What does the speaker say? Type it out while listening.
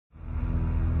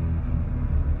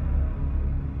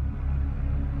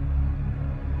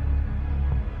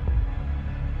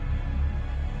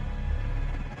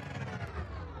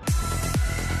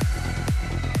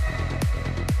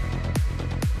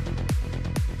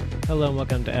Hello and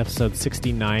welcome to episode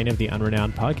 69 of the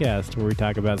Unrenowned Podcast, where we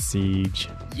talk about Siege.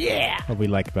 Yeah! What we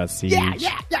like about Siege.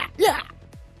 Yeah!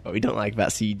 What we don't like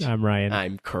about Siege. I'm Ryan.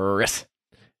 I'm Chris.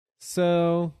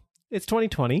 So, it's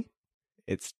 2020.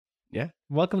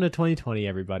 Welcome to 2020,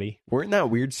 everybody. We're in that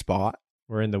weird spot.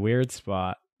 We're in the weird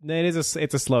spot.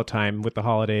 It's a slow time with the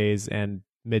holidays and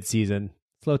mid-season.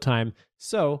 Slow time.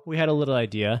 So, we had a little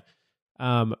idea.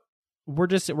 We're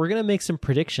going to make some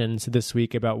predictions this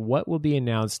week about what will be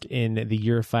announced in the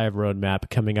Year 5 roadmap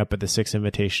coming up at the 6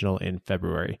 Invitational in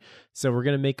February. So we're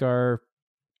going to make our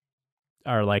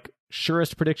like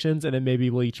surest predictions, and then maybe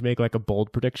we'll each make like a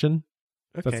bold prediction.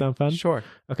 Does that sound fun? Sure.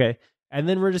 Okay. And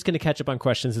then we're just going to catch up on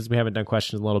questions since we haven't done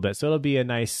questions in a little bit. So it'll be a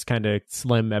nice kind of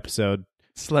slim episode.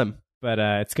 But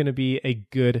it's going to be a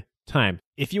good time.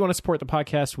 If you want to support the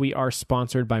podcast, we are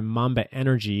sponsored by Mamba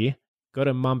Energy. Go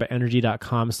to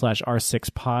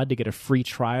mambaenergy.com/R6pod to get a free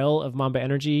trial of Mamba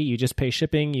Energy. You just pay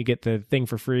shipping. You get the thing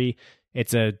for free.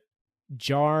 It's a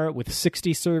jar with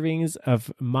 60 servings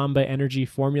of Mamba Energy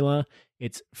formula.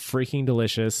 It's freaking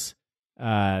delicious.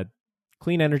 Clean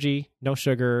energy, no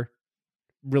sugar.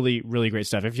 Really, really great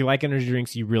stuff. If you like energy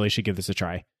drinks, you really should give this a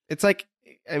try. It's like,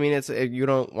 you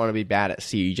don't want to be bad at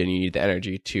Siege and you need the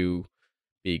energy to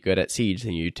be good at Siege,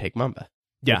 then you take Mamba.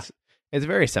 Yeah. It's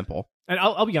very simple. And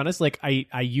I'll be honest, like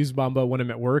I use Mamba when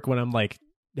I'm at work. When I'm like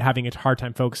having a hard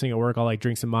time focusing at work, I'll like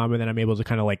drink some Mamba, and then I'm able to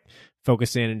kind of like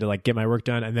focus in and to like get my work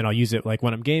done. And then I'll use it like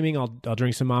when I'm gaming, I'll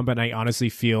drink some Mamba, and I honestly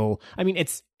feel,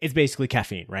 it's basically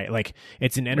caffeine, right? Like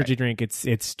it's an energy drink.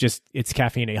 It's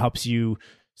caffeine. It helps you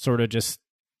sort of just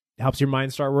helps your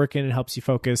mind start working. It helps you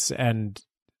focus. And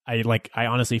I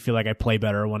honestly feel like I play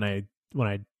better when I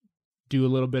do a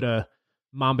little bit of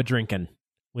Mamba drinking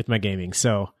with my gaming.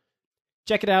 So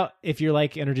check it out if you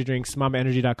like energy drinks.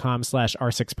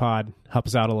 mambaenergy.com/R6pod. Help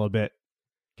us out a little bit.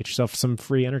 Get yourself some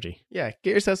free energy. Yeah,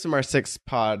 get yourself some R6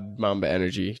 pod Mamba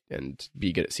Energy and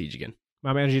be good at Siege again.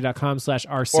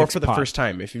 mambaenergy.com/R6pod. Or for the first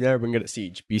time. If you've never been good at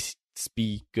Siege,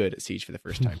 be good at Siege for the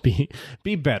first time.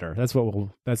 be better. That's what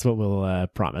we'll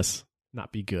promise.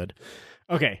 Not be good.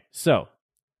 Okay, so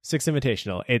 6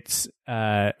 Invitational. It's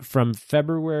from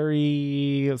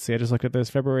February, let's see, I just looked at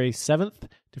this, February 7th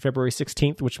to February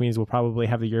 16th, which means we'll probably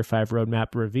have the Year 5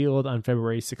 roadmap revealed on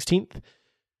February 16th.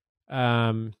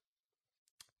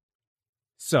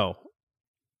 So,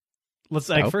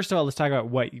 first of all, let's talk about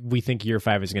what we think Year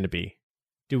 5 is going to be.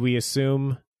 Do we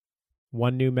assume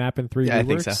one new map and 3 reworks? I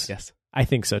think so, yes. I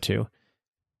think so, too.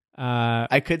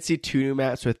 I could see 2 new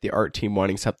maps with the art team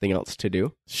wanting something else to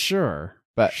do. Sure.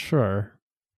 But sure.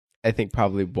 I think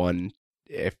probably one,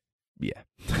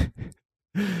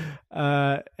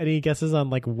 any guesses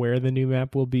on like where the new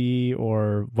map will be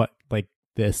or what like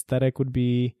the aesthetic would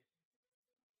be?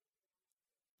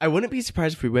 I wouldn't be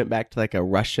surprised if we went back to like a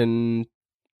Russian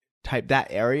type, that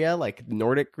area, like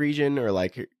Nordic region or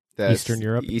like the Eastern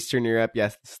Europe,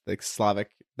 yes, like Slavic,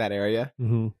 that area.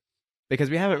 Mm-hmm. Because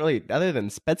we haven't really, other than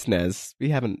Spetsnaz,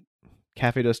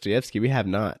 Cafe Dostoevsky, we have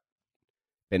not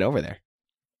been over there.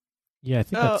 Yeah, I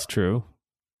think that's true.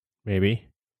 Maybe.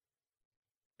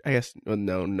 I guess, well,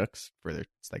 no, Nook's further.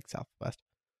 It's like southwest.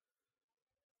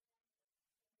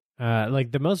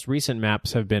 Like the most recent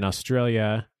maps have been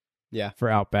Australia. Yeah. For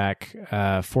Outback.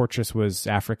 Fortress was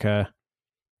Africa.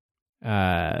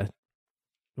 What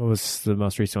was the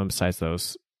most recent one besides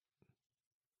those?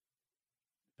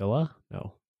 Villa?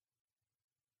 No.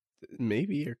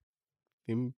 Maybe. Or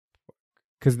theme park.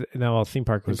 Because theme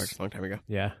park was a long time ago.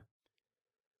 Yeah.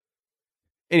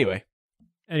 Anyway,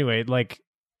 like,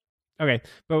 okay,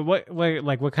 but what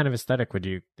kind of aesthetic would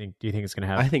you think? Do you think it's going to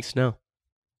have? I think snow.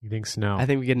 You think snow? I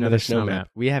think we get another snow map.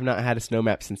 We have not had a snow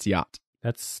map since Yacht.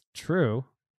 That's true.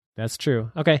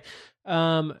 Okay.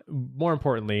 More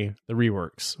importantly, the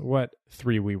reworks. What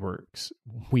 3 reworks?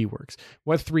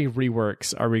 What 3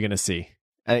 reworks are we going to see?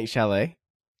 I think Chalet.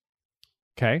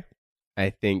 Okay.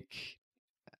 I think.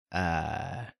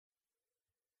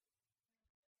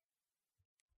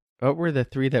 What were the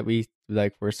 3 that we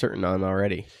were certain on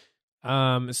already?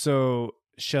 So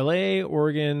Chalet,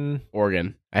 Oregon.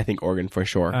 I think Oregon for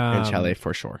sure, and Chalet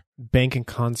for sure. Bank and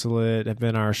Consulate have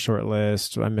been our short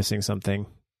list. I'm missing something.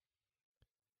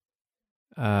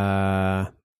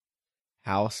 House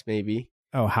maybe.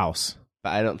 Oh, House.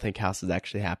 But I don't think House is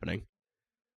actually happening.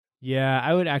 Yeah,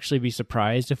 I would actually be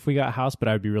surprised if we got House, but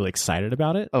I would be really excited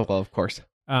about it. Oh well, of course.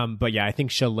 But yeah, I think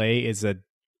Chalet is a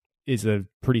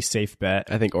pretty safe bet.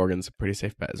 I think Oregon's a pretty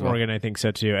safe bet as well. Oregon, I think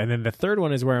so too. And then the third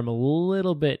one is where I'm a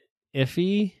little bit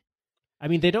iffy. I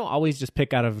mean, they don't always just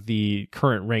pick out of the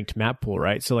current ranked map pool,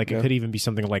 right? So like it could even be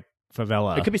something like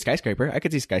Favela. It could be Skyscraper. I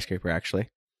could see Skyscraper actually.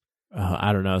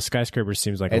 I don't know. Skyscraper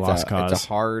seems like a lost cause. It's a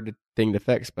hard thing to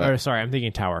fix, but Or, sorry, I'm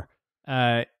thinking tower.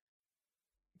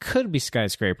 Could be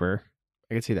skyscraper.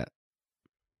 I can see that.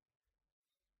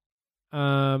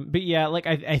 But yeah, like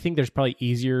I think there's probably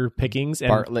easier pickings and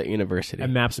Bartlett University.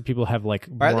 and maps that people have like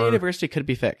Bartlett more... University could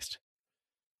be fixed.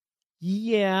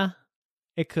 Yeah,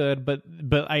 it could, but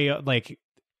I like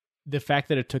the fact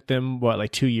that it took them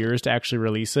 2 years to actually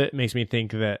release it makes me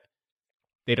think that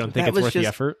they don't think That it's was worth the just-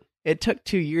 effort. It took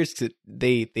 2 years to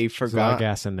they There's a lot of forgot.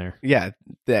 gas in there. Yeah,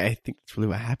 I think that's really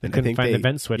what happened. I Couldn't think find they, the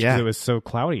vent switch because yeah. it was so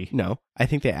cloudy. No, I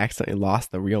think they accidentally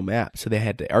lost the real map, so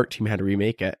the art team had to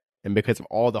remake it. And because of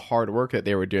all the hard work that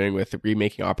they were doing with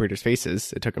remaking operators'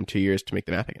 faces, it took them 2 years to make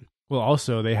the map again. Well,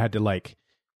 also they had to like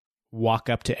walk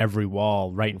up to every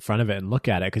wall right in front of it and look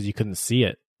at it because you couldn't see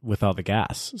it with all the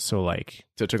gas. So like,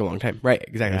 So it took a long time. Right,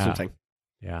 exactly. That's what I'm saying.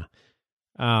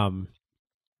 yeah,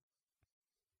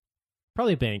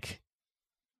 probably bank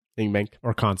Think Bank.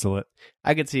 or consulate.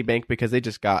 I could see Bank because they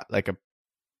just got like a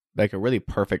really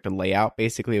perfect layout,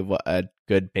 basically, of what a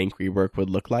good bank rework would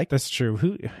look like. That's true.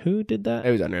 Who did that?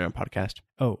 It was on our podcast.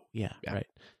 Oh yeah, Yeah. right.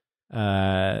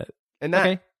 And that,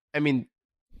 Okay. I mean,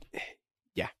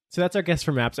 So that's our guess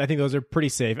for maps. I think those are pretty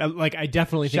safe. Like I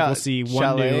definitely think we'll see 1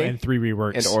 Chalet new and 3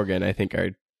 reworks. and Oregon, I think,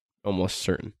 are almost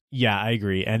certain. Yeah, I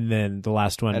agree. And then the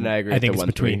last one, And I agree I with think the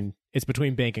it's 1-3.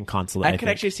 between bank and consulate. I I could think.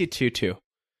 actually see 2-2.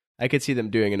 I could see them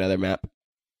doing another map.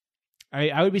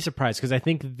 I would be surprised because I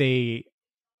think they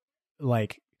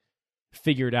like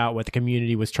figured out what the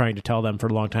community was trying to tell them for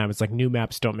a long time. It's like new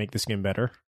maps don't make this game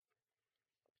better.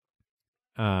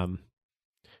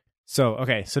 So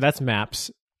okay, so that's maps.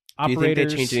 Do you think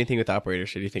Operators. they changed anything with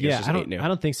operators, or do you think it's just I 8 don't. new? I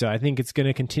don't think so. I think it's going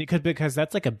to continue because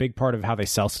that's like a big part of how they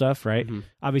sell stuff, right? Mhm.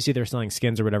 Obviously, they're selling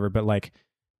skins or whatever, but like,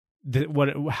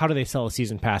 how do they sell a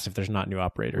season pass if there's not new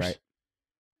operators?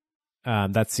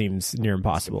 Right. That seems near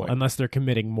impossible point. unless they're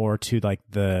committing more to like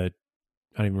I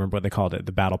don't even remember what they called it,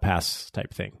 the battle pass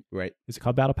type thing. Right. Is it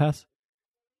called battle pass?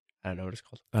 I don't know what it's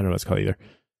called. I don't know what it's called either.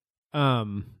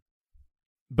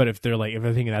 But if they're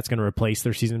thinking that's going to replace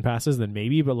their season passes, then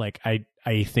maybe. But like,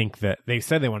 I think that they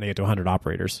said they want to get to 100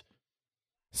 operators,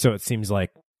 so it seems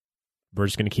like we're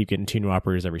just going to keep getting 2 new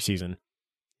operators every season.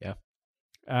 Yeah.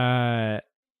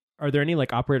 Are there any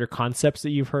like operator concepts that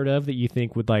you've heard of that you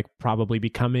think would like probably be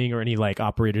coming, or any like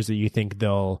operators that you think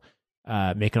they'll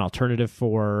make an alternative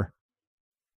for?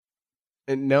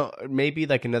 And no, maybe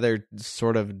like another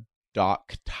sort of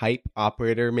dock type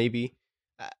operator. Maybe.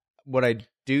 What I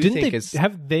were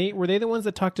they the ones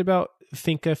that talked about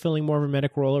Finca filling more of a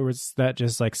medic role, or was that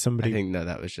just like somebody? I think no,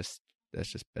 that's just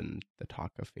been the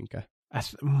talk of Finca.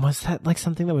 Was that like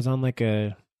something that was on like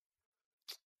a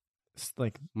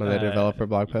One of the developer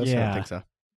blog posts? I yeah. don't think so.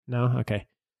 No, okay.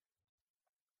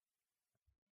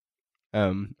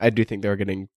 I do think they're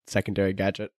getting secondary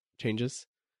gadget changes.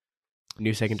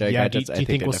 New secondary Yeah, gadgets. do you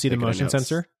think we'll see the motion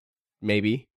sensor?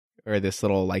 Maybe. Or this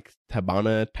little like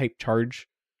Tabana type charge.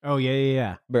 Oh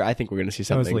yeah. But I think we're gonna see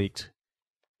That was something. leaked.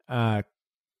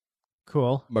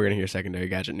 Cool. We're gonna hear secondary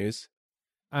gadget news.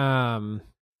 You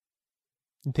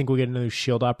think we'll get another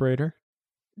shield operator?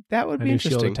 That would A be new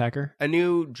shield interesting. attacker? A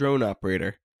new drone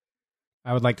operator.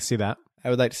 I would like to see that. I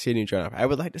would like to see a new drone operator. I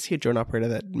would like to see a drone operator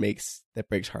that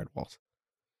breaks hard walls.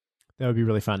 That would be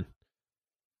really fun.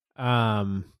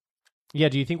 Yeah,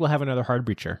 do you think we'll have another hard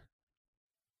breacher?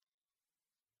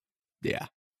 Yeah.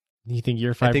 Do you think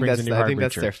Year 5 brings a new hard breacher?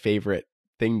 that's their favorite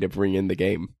thing to bring in the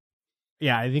game.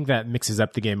 Yeah, I think that mixes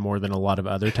up the game more than a lot of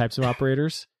other types of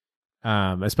operators.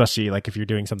 Especially like if you're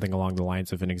doing something along the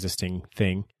lines of an existing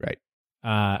thing. Right.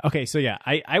 Okay, so yeah,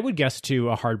 I would guess too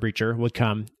a hard breacher would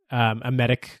come. A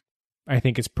medic, I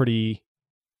think is pretty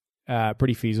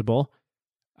feasible.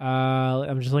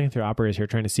 I'm just looking through operators here,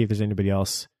 trying to see if there's anybody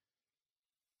else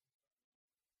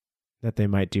that they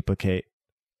might duplicate.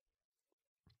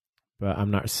 But I'm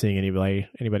not seeing anybody.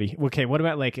 Okay, what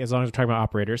about like, as long as we're talking about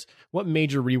operators, what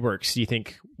major reworks do you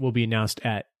think will be announced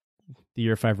at the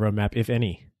Year 5 roadmap, if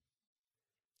any?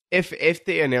 If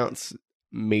they announce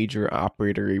major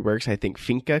operator reworks, I think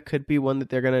Finca could be one that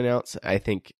they're going to announce. I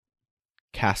think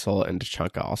Castle and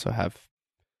Tachanka also have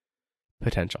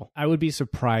potential. I would be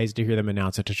surprised to hear them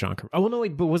announce a Tachanka. Oh, well, no,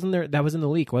 wait, but wasn't there, that was in the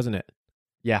leak, wasn't it?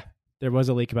 Yeah. There was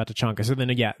a leak about Tachanka. So then,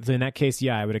 yeah, in that case,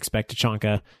 yeah, I would expect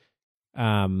Tachanka.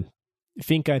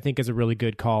 Finca, I think, is a really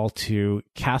good call to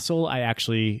Castle. I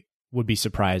actually would be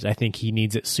surprised. I think he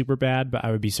needs it super bad, but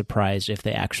I would be surprised if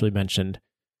they actually mentioned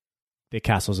the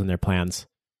Castles in their plans.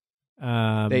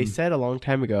 They said a long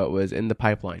time ago it was in the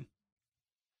pipeline.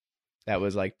 That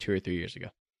was like 2 or 3 years ago.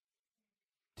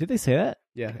 Did they say that?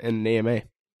 Yeah, in an AMA.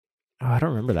 Oh, I don't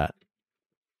remember that.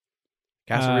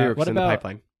 Castle reworks what in the about-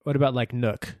 pipeline. What about like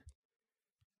Nook?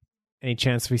 Any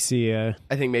chance we see I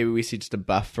think maybe we see just a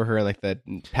buff for her in like the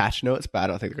patch notes, but I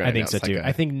don't think they're going to. I think so too.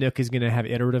 I think Nook is going to have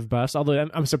iterative buffs, although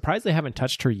I'm surprised they haven't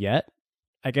touched her yet.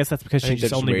 I guess that's because she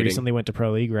just only recently went to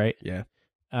Pro League, right? Yeah.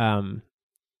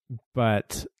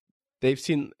 But they've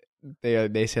seen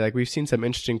they say like we've seen some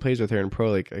interesting plays with her in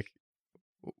Pro League. Like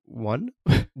one,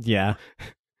 yeah.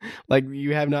 Like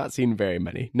you have not seen very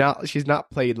many. Now she's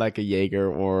not played like a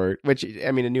Jaeger or which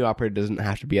I mean a new operator doesn't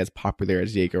have to be as popular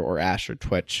as Jaeger or Ashe or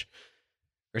Twitch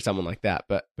or someone like that.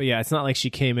 But yeah, it's not like she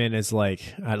came in as like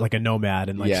a nomad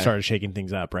and like started shaking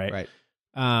things up, right?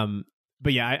 Right.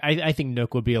 But yeah, I think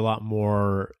Nook will be a lot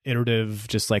more iterative,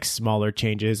 just like smaller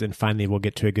changes, and finally we'll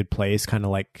get to a good place, kind of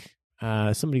like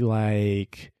somebody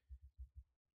like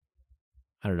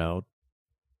I don't know,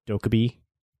 Dokkaebi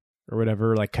or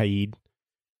whatever, like Kaid.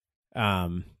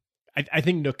 I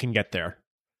think Nook can get there,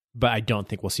 but I don't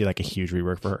think we'll see like a huge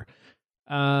rework for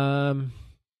her.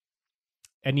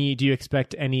 Do you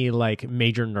expect any like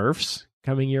major nerfs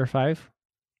coming year 5?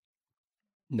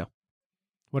 No.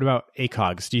 What about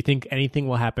ACOGs? Do you think anything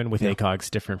will happen with ACOGs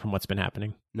different from what's been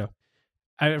happening? No.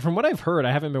 From what I've heard,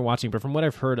 I haven't been watching, but from what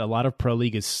I've heard, a lot of Pro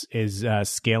League is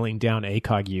scaling down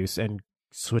ACOG use and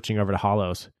switching over to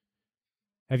Hollows.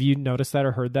 Have you noticed that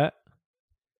or heard that?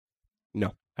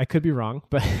 No. I could be wrong,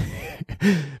 but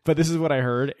but this is what I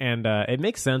heard, and it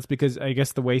makes sense because I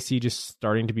guess the way Siege is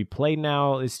starting to be played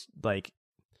now is like,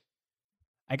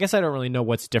 I guess I don't really know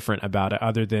what's different about it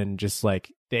other than just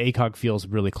like the ACOG feels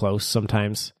really close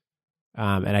sometimes,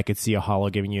 and I could see a Hollow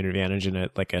giving you an advantage in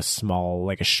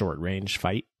a short range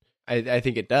fight. I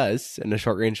think it does in a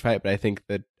short range fight, but I think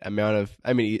the amount of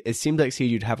it seems like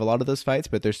Siege you'd have a lot of those fights,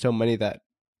 but there's so many that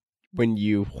when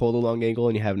you hold a long angle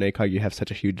and you have an ACOG, you have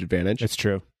such a huge advantage. That's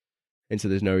true. And so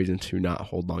there's no reason to not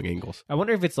hold long angles. I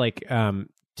wonder if it's like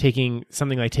taking the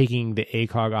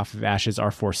ACOG off of Ashe's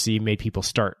R4C made people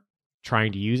start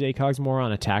trying to use ACOGs more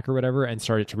on attack or whatever and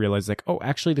started to realize like, oh,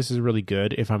 actually this is really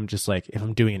good if I'm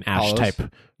doing an Ashe type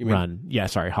run. Yeah,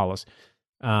 sorry, Hollows.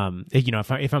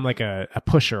 If I'm like a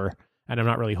pusher and I'm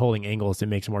not really holding angles, it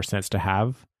makes more sense to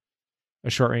have a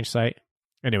short range sight.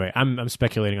 Anyway, I'm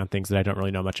speculating on things that I don't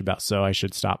really know much about, so I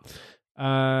should stop.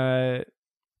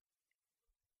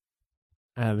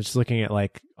 I'm just looking at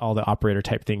like all the operator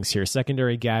type things here.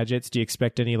 Secondary gadgets. Do you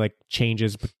expect any like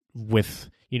changes with,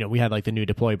 we had like the new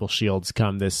deployable shields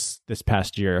come this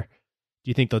past year. Do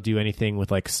you think they'll do anything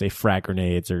with like say frag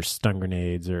grenades or stun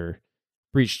grenades or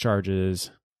breach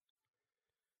charges?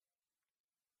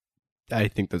 I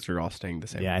think those are all staying the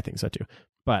same. Yeah, I think so too.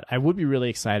 But I would be really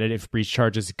excited if breach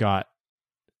charges got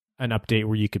an update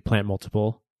where you could plant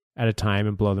multiple at a time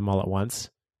and blow them all at once.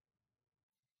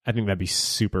 I think that'd be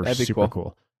super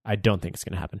cool. I don't think it's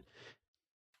going to happen.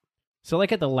 So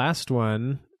like at the last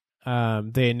one,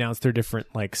 they announced their different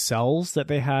like cells that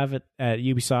they have at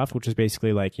Ubisoft, which is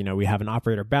basically like, we have an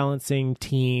operator balancing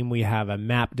team. We have a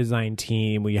map design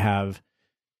team. We have,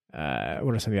 what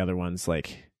are some of the other ones?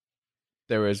 Like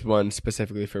there was one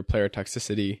specifically for player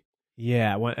toxicity.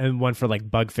 Yeah. One for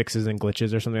like bug fixes and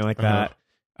glitches or something like that.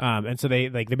 And so they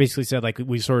basically said like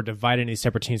we sort of divide into these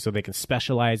separate teams so they can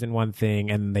specialize in one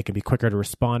thing and they can be quicker to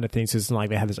respond to things. So it's not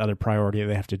like they have this other priority that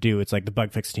they have to do. It's like the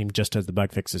bug fix team just does the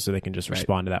bug fixes so they can just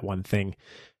respond to that one thing.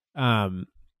 On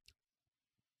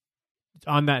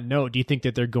that note, do you think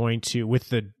that they're going to, with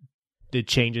the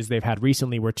changes they've had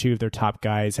recently where 2 of their top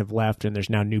guys have left and there's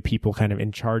now new people kind of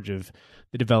in charge of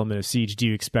the development of Siege, do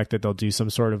you expect that they'll do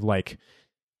some sort of like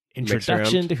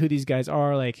introduction to who these guys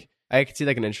are? Like, I could see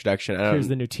like an introduction. Here's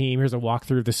the new team. Here's a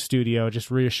walkthrough of the studio. Just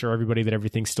reassure everybody that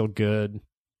everything's still good.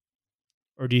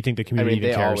 Or do you think the community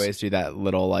they cares? Always do that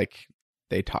little like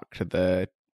they talk to the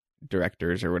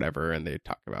directors or whatever, and they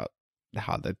talk about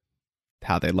how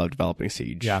they love developing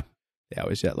Siege. Yeah, they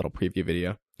always do that little preview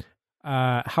video.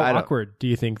 How awkward do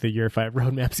you think the year 5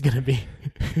 roadmap is going to be?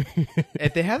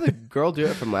 If they have the girl do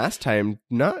it from last time,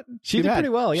 she did pretty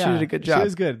well. Yeah, she did a good job. She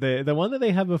was good. The one that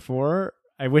they had before.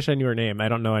 I wish I knew her name. I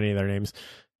don't know any of their names.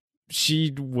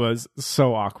 She was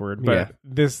so awkward, but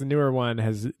this newer one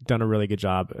has done a really good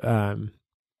job.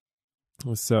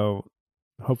 So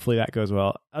hopefully that goes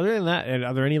well. Other than that,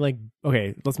 are there any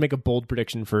okay, let's make a bold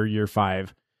prediction for year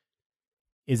 5.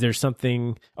 Is there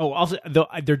something? Oh, also,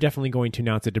 they're definitely going to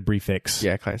announce a debris fix.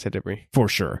 Yeah, client-side debris. For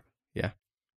sure. Yeah.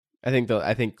 I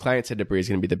think client-side debris is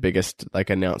going to be the biggest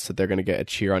announce that they're going to get a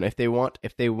cheer on. If they want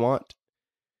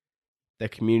the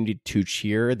community to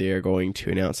cheer, they are going to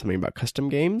announce something about custom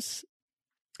games,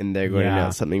 and they're going to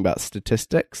announce something about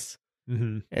statistics,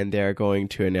 and they're going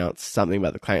to announce something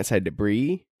about the client-side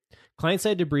debris.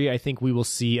 Client-side debris, I think we will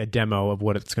see a demo of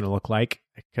what it's going to look like.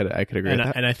 I could agree and with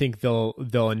that. And I think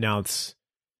they'll announce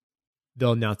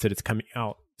that it's coming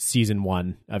out season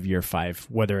 1 of year 5,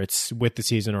 whether it's with the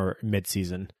season or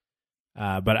mid-season.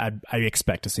 But I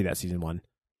expect to see that season 1.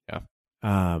 Yeah.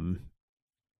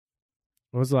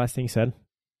 What was the last thing you said?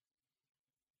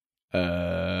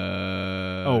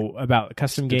 About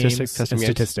custom games and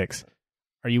statistics.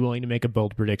 Are you willing to make a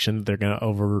bold prediction that they're going to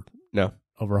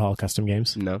overhaul custom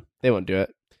games? No, they won't do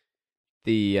it.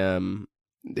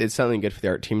 It's something good for the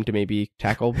art team to maybe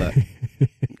tackle, but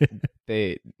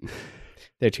they're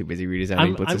too busy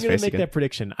redesigning Blitz's face. I'm going to make that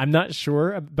prediction. I'm not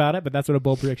sure about it, but that's what a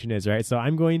bold prediction is, right? So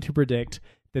I'm going to predict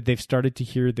that they've started to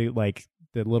hear the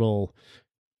little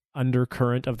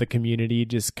undercurrent of the community,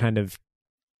 just kind of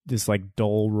this like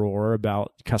dull roar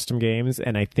about custom games,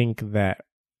 and I think that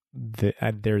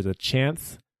there's a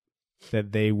chance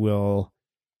that they will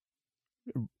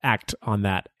act on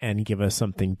that and give us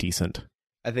something decent.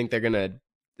 I think they're going to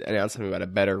announce something about a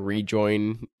better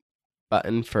rejoin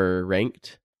button for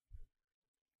ranked.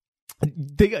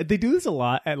 They do this a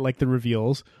lot at like the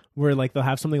reveals, where like they'll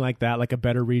have something like that, like a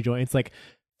better rejoin. It's like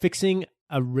fixing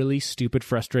a really stupid,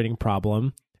 frustrating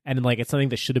problem, and like it's something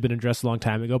that should have been addressed a long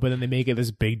time ago, but then they make it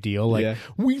this big deal, like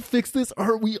we fixed this,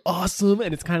 aren't we awesome?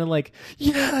 And it's kind of like,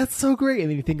 yeah, that's so great. And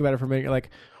then you think about it for a minute, you're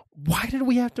like, why did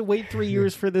we have to wait 3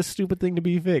 years for this stupid thing to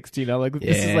be fixed? You know, like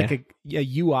this is like a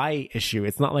UI issue.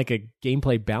 It's not like a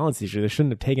gameplay balance issue. They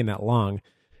shouldn't have taken that long,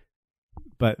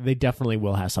 but they definitely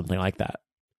will have something like that.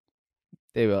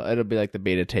 They will. It'll be like the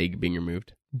beta tag being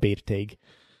removed. Beta tag.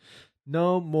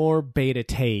 No more beta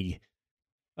tag.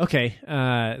 Okay,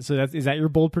 so is that your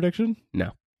bold prediction?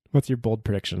 No. What's your bold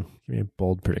prediction? Give me a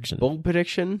bold prediction. Bold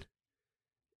prediction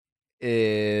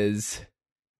is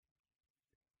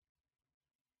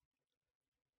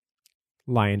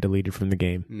Lion deleted from the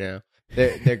game. No.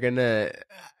 They're gonna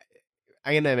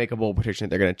I'm gonna make a bold prediction that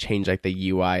they're gonna change like the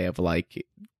UI of like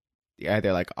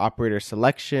either like operator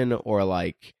selection or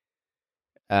like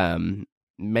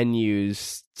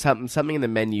menus, something in the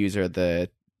menus or that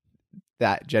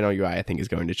general UI I think is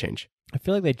going to change. I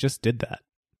feel like they just did that.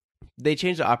 They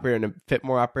changed the operator to fit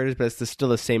more operators, but it's still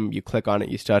the same. You click on it,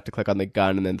 you still have to click on the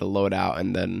gun and then the loadout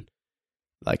and then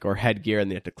like or headgear, and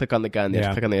you have to click on the gun, you have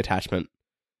to click on the attachment.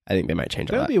 I think they might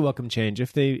change all that. That would be a welcome change.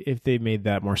 If they made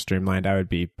that more streamlined, I would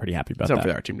be pretty happy about that. Something for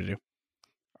the art team to do.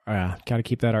 Got to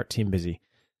keep that art team busy.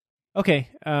 Okay.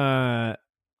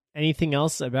 Anything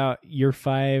else about your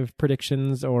 5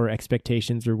 predictions or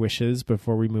expectations or wishes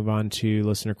before we move on to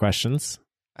listener questions?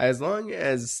 As long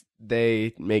as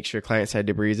they make sure client-side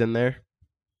debris is in there,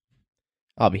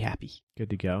 I'll be happy.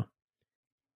 Good to go.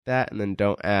 That, and then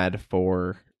don't add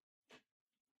 4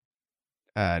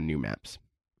 new maps.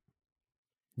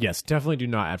 Yes, definitely do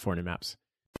not add 4 new maps.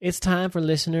 It's time for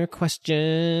listener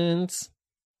questions.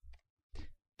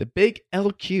 The big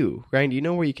LQ. Ryan, do you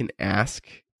know where you can ask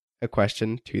a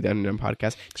question to the Unknown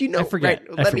Podcast? Do you know? I forget.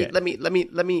 Ryan, let me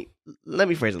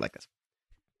phrase it like this.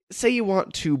 Say you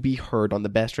want to be heard on the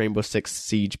best Rainbow Six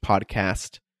Siege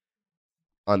podcast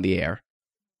on the air.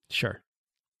 Sure.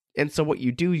 And so what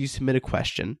you do, you submit a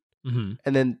question, and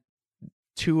then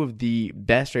 2 of the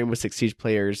best Rainbow Six Siege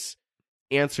players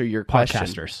answer your question.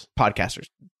 Podcasters.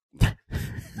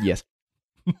 Yes.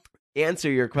 Answer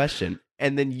your question,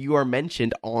 and then you are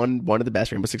mentioned on one of the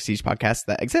best Rainbow Six Siege podcasts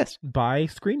that exist. By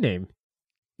screen name.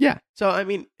 Yeah. So, I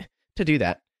mean, to do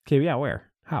that. Okay, yeah,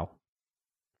 where? How?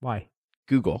 Why?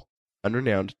 Google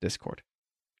Unrenowned Discord.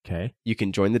 Okay. You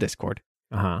can join the Discord.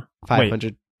 500.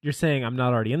 Wait, you're saying I'm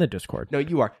not already in the Discord? No,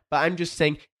 you are. But I'm just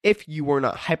saying, if you were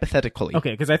not, hypothetically.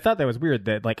 Okay, because I thought that was weird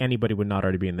that like anybody would not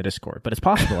already be in the Discord, but it's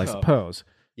possible, I suppose.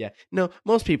 Yeah. No,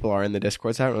 most people are in the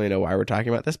Discord, so I don't really know why we're talking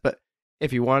about this, but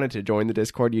if you wanted to join the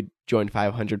Discord, you'd join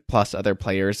 500 plus other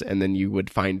players, and then you would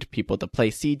find people to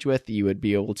play Siege with. You would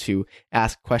be able to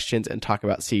ask questions and talk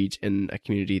about Siege in a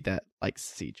community that likes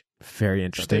Siege. Very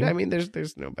interesting. So, I mean,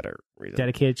 there's no better reason.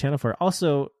 Dedicated channel for it.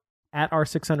 Also, at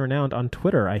R6 Unrenowned on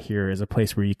Twitter, I hear, is a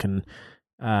place where you can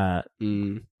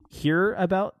hear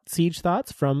about Siege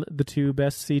thoughts from the 2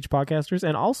 best Siege podcasters,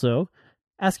 and also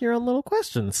ask your own little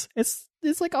questions. It's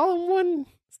like all in one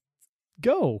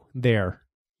go there.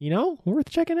 You know,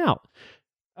 worth checking out.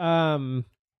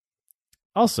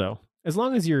 Also, as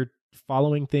long as you're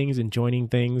following things and joining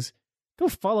things, go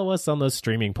follow us on those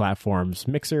streaming platforms.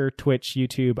 Mixer, Twitch,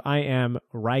 YouTube. I am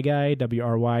Ryguy,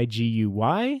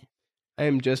 WRYGUY. I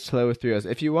am just Hello with 3 O's.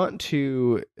 If you want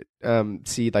to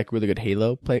see like really good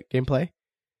Halo gameplay,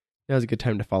 now's a good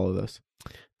time to follow those.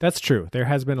 That's true. There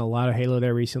has been a lot of Halo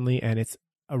there recently, and it's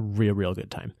a real good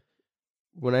time.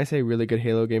 When I say really good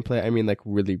Halo gameplay, I mean like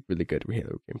really, really good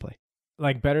Halo gameplay.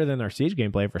 Like better than our Siege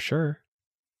gameplay for sure.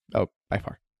 Oh, by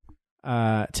far.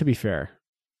 To be fair,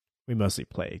 we mostly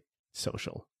play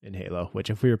social in Halo, which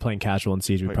if we were playing casual in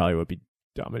Siege, we probably would be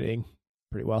dominating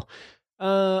pretty well.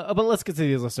 But let's get to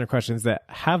these listener questions that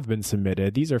have been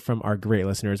submitted. These are from our great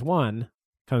listeners. One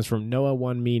comes from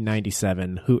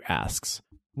Noah1Me97, who asks,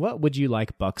 what would you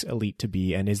like Buck's Elite to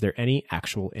be, and is there any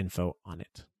actual info on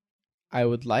it? I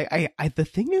would like... the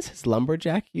thing is, his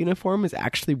lumberjack uniform is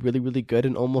actually really, really good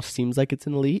and almost seems like it's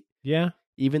an Elite. Yeah.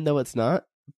 Even though it's not.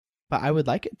 But I would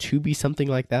like it to be something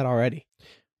like that already.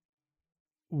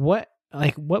 What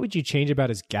would you change about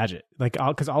his gadget? Like,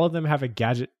 because all of them have a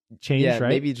gadget change, right?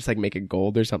 Maybe just like make it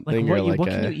gold or something. What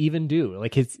can you even do?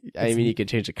 Like I mean, you could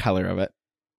change the color of it.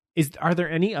 Are there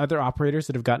any other operators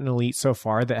that have gotten Elite so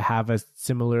far that have a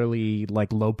similarly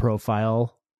like low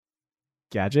profile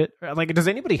gadget? Like, does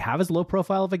anybody have as low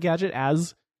profile of a gadget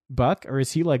as Buck, or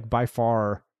is he like by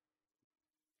far?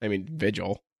 I mean,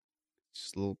 Vigil,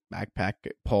 just a little backpack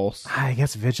pulse. I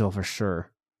guess Vigil for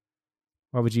sure.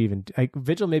 What would you even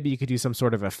Vigil? Maybe you could do some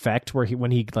sort of effect where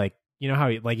when he like, you know how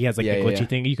he has like the glitchy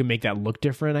thing. You can make that look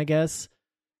different, I guess.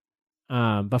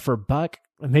 But for Buck,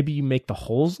 maybe you make the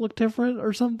holes look different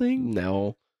or something.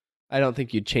 No, I don't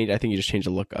think you'd change. I think you just change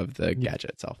the look of the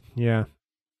gadget itself. Yeah,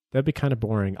 that'd be kind of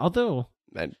boring. Although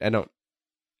I don't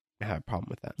have a problem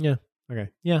with that. Yeah. Okay.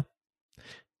 Yeah.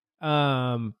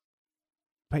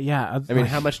 But yeah, I mean,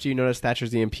 how much do you notice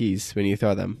Thatcher's EMPs when you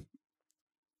throw them?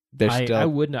 I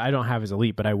wouldn't. I don't have his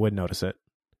Elite, but I would notice it.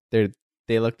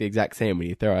 They look the exact same when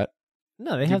you throw it.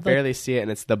 No, they you have barely see it,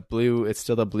 and it's the blue. It's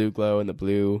still the blue glow and the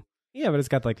blue. Yeah, but it's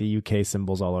got like the UK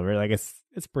symbols all over it. Like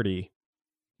it's pretty.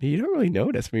 You don't really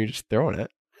notice when you're just throwing it.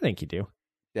 I think you do.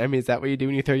 I mean, is that what you do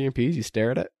when you throw your EMPs? You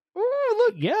stare at it. Oh,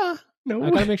 look, yeah. No, I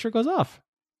gotta make sure it goes off.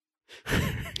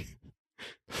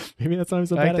 Maybe that's why I'm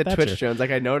so bad at the Twitch tones.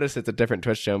 Like I notice it's a different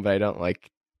Twitch tone, but I don't like.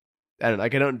 I don't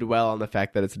like. I don't dwell on the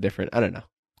fact that it's different. I don't know.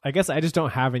 I guess I just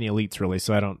don't have any Elites really,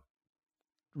 so I don't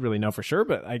really know for sure.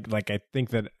 But I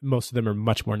think that most of them are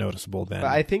much more noticeable than.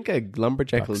 But I think a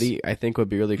lumberjack Bucks. Elite would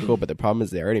be really cool. But the problem is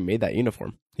they already made that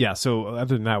uniform. Yeah. So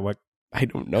other than that, what I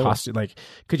don't know. costume like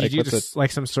could you do just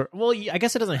like some sort? Well, I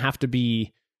guess it doesn't have to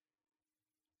be.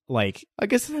 Like I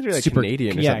guess it's like super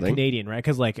Canadian or something. Canadian, right?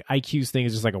 Because like IQ's thing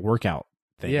is just like a workout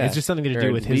thing. Yeah. It's just something to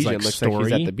do with his Legion like looks story. like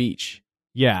he's at the beach.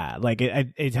 Yeah, like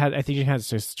it had. I think it has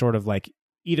to sort of like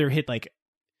either hit like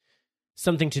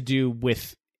something to do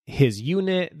with his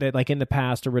unit that like in the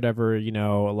past or whatever.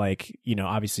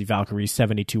 Obviously Valkyrie's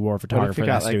 72 war photographer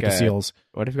that's to do with the seals.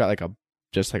 What if you got like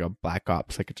a Black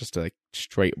Ops, like just a like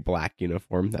straight black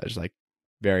uniform that was like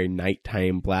very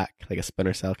nighttime black, like a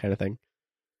Splinter Cell kind of thing?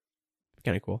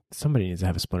 Kind of cool. Somebody needs to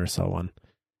have a Splinter Cell one.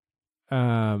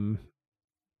 I'm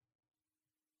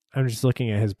just looking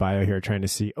at his bio here, trying to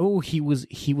see. Oh, he was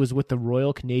with the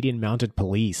Royal Canadian Mounted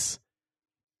Police.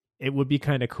 It would be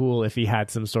kind of cool if he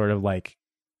had some sort of like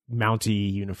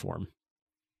Mountie uniform.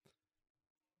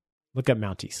 Look up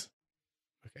Mounties.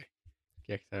 Okay.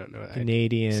 Yeah, 'cause I don't know.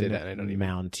 Canadian say that and I don't even...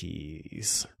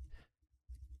 Mounties.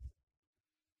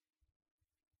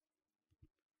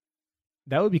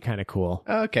 That would be kind of cool.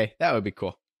 Okay, that would be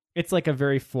cool. It's like a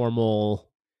very formal,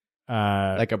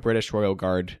 like a British Royal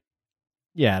Guard.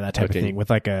 Yeah, that type of thing with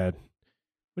like a,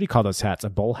 what do you call those hats? A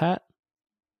bull hat?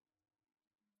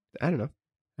 I don't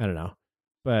know.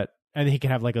 But and he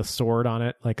could have like a sword on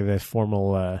it, like the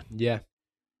formal. Yeah,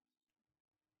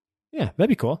 that'd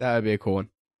be cool. That would be a cool one.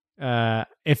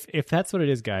 If that's what it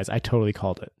is, guys, I totally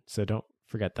called it. So don't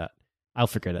forget that. I'll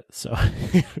forget it. So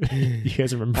you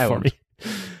guys remember for me.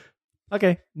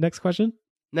 Okay, next question.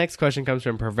 Next question comes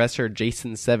from Professor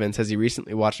Jason 7. Says he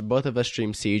recently watched both of us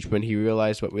stream Siege when he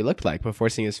realized what we looked like. Before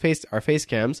seeing our face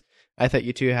cams, I thought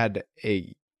you two had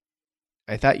a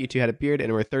beard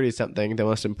and were 30-something. The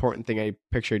most important thing I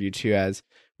pictured you two as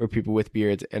were people with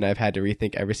beards, and I've had to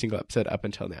rethink every single episode up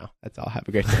until now. That's all. Have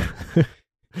a great day.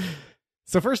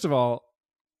 So first of all,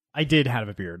 I did have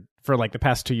a beard. For like the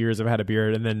past 2 years, I've had a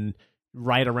beard, and then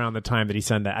right around the time that he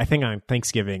sent that, I think on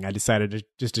Thanksgiving, I decided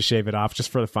to shave it off just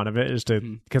for the fun of it,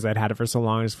 because I'd had it for so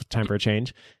long. It's time for a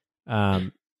change. Right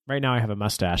now I have a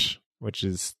mustache, which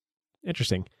is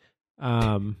interesting.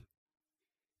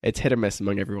 It's hit or miss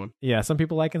among everyone. Yeah, some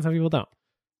people like it and some people don't.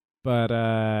 But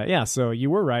yeah, so you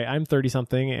were right. I'm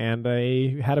 30-something and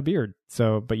I had a beard.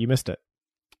 But you missed it.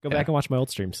 Go back and watch my old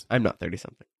streams. I'm not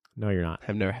 30-something. No, you're not.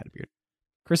 I've never had a beard.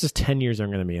 Chris is 10 years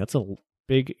younger than me. That's a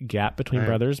big gap between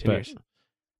brothers, but years.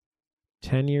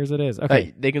 10 years it is.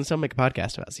 Okay. They can still make a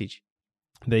podcast about Siege.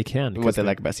 They can. What they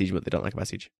like about Siege and what they don't like about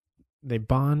Siege. They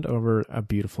bond over a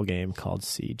beautiful game called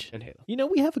Siege. And Halo.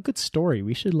 We have a good story.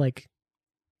 We should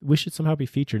somehow be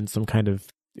featured in some kind of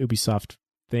Ubisoft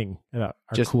thing about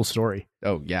our Just- cool story.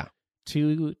 Oh yeah.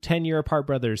 2 10-year apart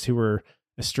brothers who were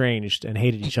estranged and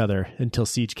hated each other until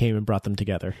Siege came and brought them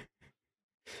together.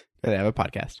 And they have a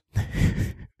podcast.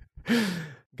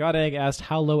 God Egg asked,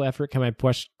 how low effort can my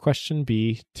question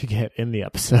be to get in the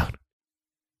episode?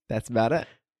 That's about it.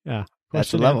 Yeah.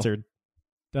 That's the Question level. answered.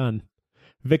 Done.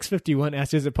 Vix51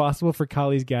 asked, is it possible for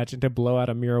Kali's gadget to blow out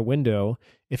a mirror window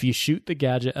if you shoot the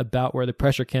gadget about where the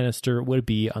pressure canister would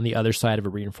be on the other side of a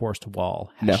reinforced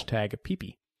wall? No. Hashtag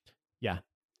PP. Yeah.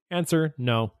 Answer,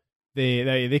 no.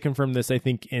 They confirmed this, I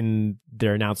think, in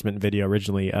their announcement video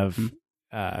originally of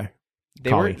They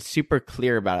Kali. weren't super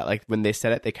clear about it. Like when they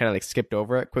said it, they kind of like skipped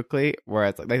over it quickly.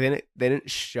 Whereas like they didn't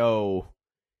show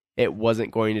it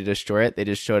wasn't going to destroy it. They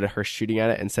just showed her shooting at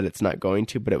it and said it's not going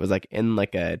to. But it was like in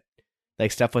like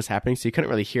stuff was happening, so you couldn't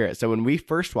really hear it. So when we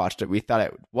first watched it, we thought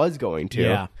it was going to.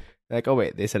 Yeah. Like, oh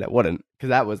wait, they said it wouldn't, because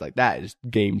that was like that is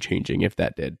game changing if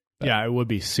that did. But Yeah, it would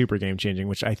be super game changing,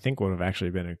 which I think would have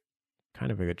actually been a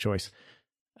kind of a good choice.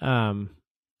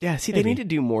 yeah. See, Maybe. they need to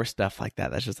do more stuff like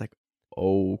that. That's just like,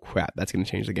 oh crap, that's going to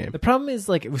change the game. The problem is,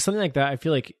 like, with something like that, I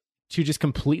feel like to just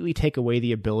completely take away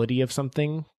the ability of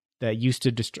something that used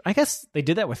to destroy. I guess they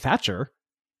did that with Thatcher.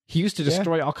 He used to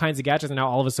destroy all kinds of gadgets, and now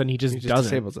all of a sudden he just doesn't.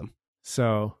 Disables them.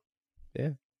 So,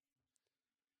 Yeah.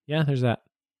 Yeah, there's that.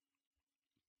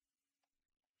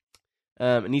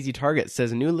 An easy target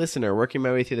says, a new listener working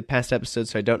my way through the past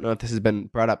episodes, so I don't know if this has been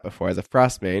brought up before. As a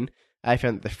Frost main, I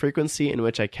found that the frequency in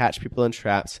which I catch people in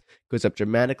traps goes up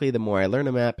dramatically the more I learn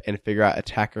a map and figure out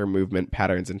attacker movement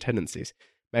patterns and tendencies.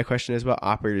 My question is, what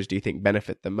operators do you think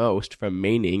benefit the most from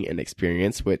maining and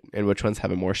experience, and which ones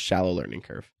have a more shallow learning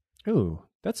curve? Ooh,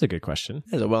 that's a good question.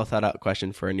 That's a well thought out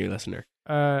question for a new listener.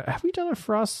 Have we done a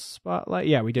Frost spotlight?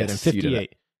 Yeah, we did Yes, in you did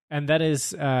 58. And that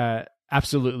is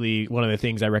absolutely one of the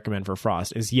things I recommend for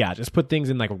Frost is, just put things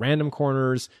in like random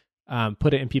corners,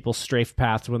 put it in people's strafe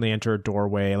paths when they enter a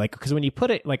doorway. Like, because when you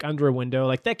put it like under a window,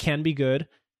 like that can be good,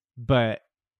 but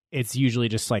it's usually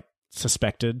just like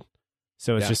suspected.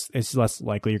 So it's less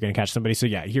likely you're going to catch somebody. So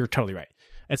yeah, you're totally right.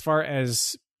 As far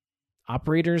as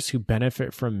operators who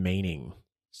benefit from maining.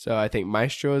 So I think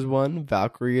Maestro is one,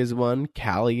 Valkyrie is one,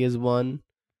 Kali is one.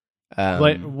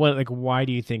 Why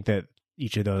do you think that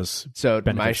each of those? So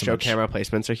benefit so Maestro much? camera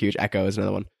placements are huge. Echo is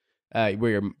another one.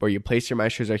 Where you place your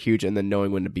Maestros are huge, and then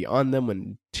knowing when to be on them,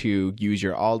 when to use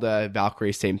your Alda.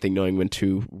 Valkyrie, same thing, knowing when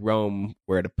to roam,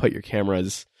 where to put your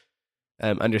cameras.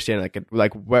 Understanding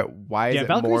why is it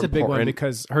Valkyrie's more a big one important?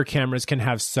 because her cameras can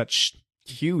have such,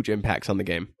 Huge impacts on the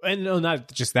game. and no,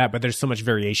 not just that, but there's so much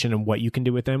variation in what you can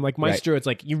do with them. Like Maestro, It's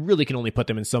like you really can only put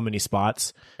them in so many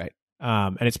spots, Right.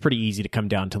 And it's pretty easy to come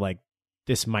down to like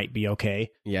this might be okay.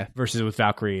 Yeah, Versus with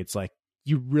Valkyrie, it's like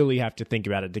you really have to think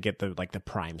about it to get the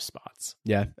prime spots.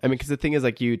 yeah. I mean, because the thing is,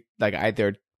 like you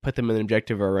either put them in an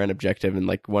objective or an objective, and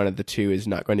like one of the two is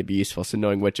not going to be useful. So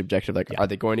knowing which objective, are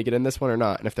they going to get in this one or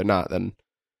not? And if they're not, then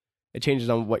it changes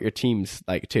on what your team's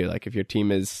like too. Like if your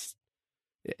team is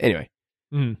anyway.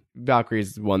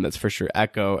 Valkyrie's one that's for sure.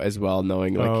 Echo as well,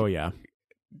 knowing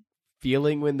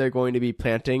feeling when they're going to be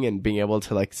planting and being able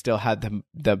to like still have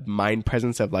the mind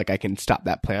presence of like I can stop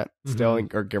that plant still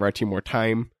or give our team more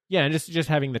time. Yeah, and just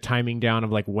having the timing down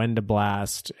of like when to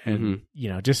blast, and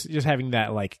just having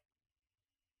that like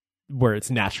where it's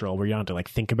natural, where you don't have to like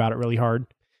think about it really hard.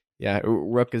 Yeah,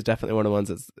 Rook is definitely one of the ones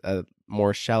that's a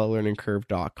more shallow learning curve.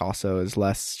 Doc also is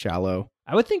less shallow.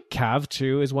 I would think Cav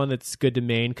too is one that's good to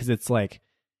main because it's like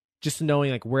just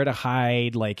knowing like where to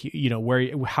hide, like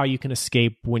how you can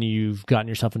escape when you've gotten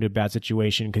yourself into a bad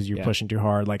situation because you're pushing too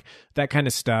hard, like that kind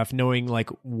of stuff. Knowing like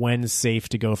when's safe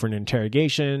to go for an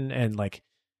interrogation, and like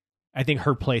I think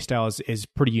her playstyle is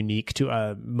pretty unique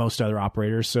to most other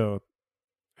operators. So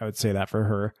I would say that for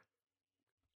her.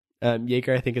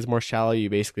 Jaeger, I think, is more shallow. You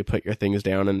basically put your things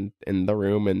down in the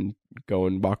room and go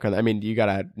and walk around. I mean, you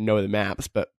gotta know the maps,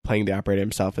 but playing the operator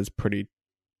himself is pretty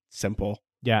simple.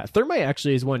 Yeah, Thermite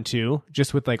actually is one too,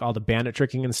 just with like all the bandit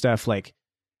tricking and stuff, like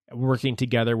working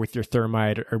together with your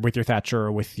Thermite or with your Thatcher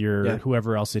or with your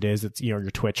whoever else it is, it's your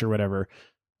Twitch or whatever.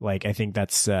 Like I think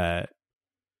that's like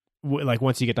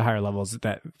once you get to higher levels,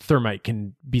 that Thermite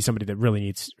can be somebody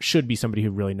that should be somebody who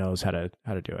really knows how to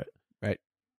do it. Right.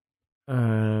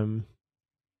 I'm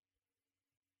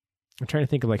trying to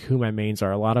think of like who my mains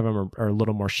are. A lot of them are a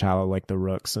little more shallow, like the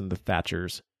Rooks and the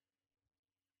Thatchers.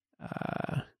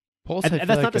 Pulse, and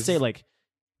that's not to say like,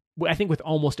 I think with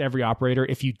almost every operator,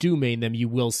 if you do main them, you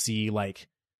will see like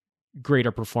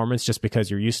greater performance just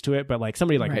because you're used to it. But like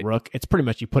somebody like Rook, it's pretty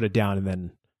much you put it down and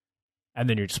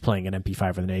then you're just playing an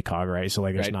MP5 with an ACOG, right? So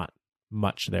like there's not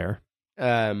much there.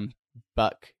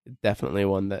 Buck, definitely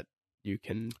one that you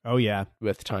can Oh yeah.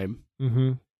 with time.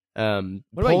 Mm-hmm.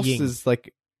 What about Pulse Ying? is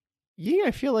like Ying.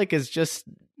 I feel like is just.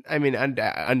 I mean,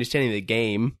 understanding the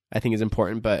game I think is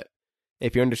important, but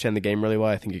if you understand the game really well,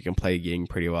 I think you can play Ying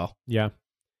pretty well. Yeah.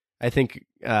 I think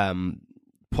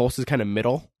Pulse is kind of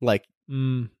middle. Like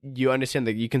you understand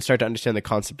that you can start to understand the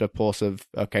concept of Pulse of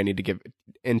okay, I need to give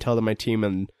intel to my team,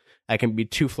 and I can be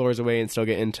 2 floors away and still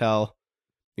get intel,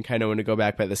 and kind of when to go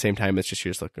back. But at the same time, it's just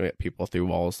you're just looking at people through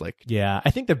walls. Like Yeah,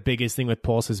 I think the biggest thing with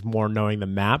Pulse is more knowing the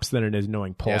maps than it is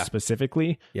knowing Pulse Yeah.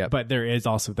 specifically. Yeah. But there is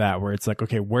also that where it's like,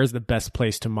 okay, where's the best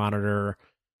place to monitor?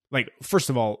 Like, first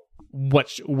of all,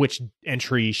 which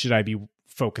entry should I be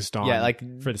focused on? yeah, like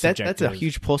for the that's a subjective?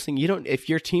 huge Pulse thing. You don't if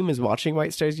your team is watching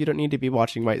White Stairs, you don't need to be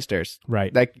watching White Stairs.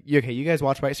 Right. Like okay, you guys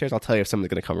watch White Stairs. I'll tell you if someone's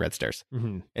going to come Red Stairs,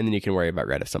 Mm-hmm. and then you can worry about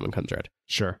Red if someone comes Red.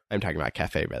 Sure. I'm talking about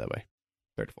Cafe, by the way.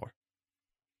 3rd floor.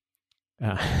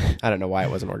 Uh, I don't know why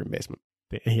it wasn't Organ Basement.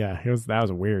 yeah, that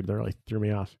was weird. That really threw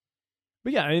me off.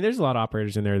 But yeah, I mean, there's a lot of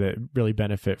operators in there that really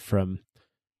benefit from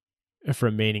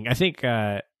maining. I think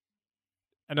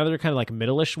another kind of like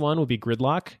middle-ish one would be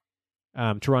Gridlock.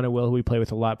 Toronto Will, who we play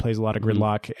with a lot, plays a lot of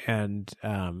Gridlock, and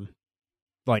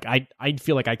like I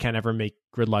feel like I can't ever make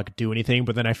Gridlock do anything,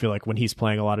 but then I feel like when he's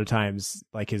playing a lot of times,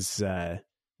 like his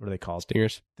what are they called?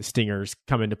 Stingers. The Stingers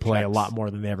come into play a Checks. lot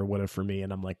more than they ever would have for me,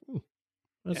 and I'm like,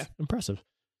 that's impressive.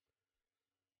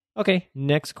 Okay,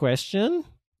 next question.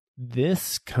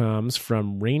 This comes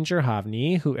from Ranger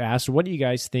Havni, who asked, what do you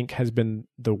guys think has been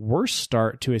the worst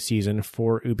start to a season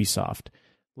for Ubisoft?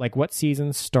 Like, what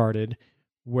season started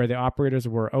where the operators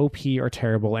were OP or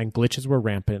terrible and glitches were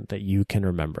rampant that you can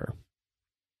remember?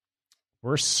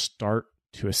 Worst start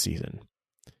to a season.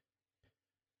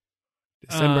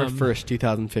 December 1st,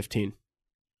 2015.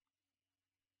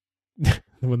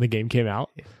 When the game came out?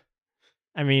 Yeah.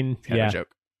 I mean, Kind yeah. of a joke.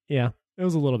 Yeah, it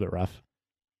was a little bit rough.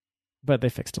 But they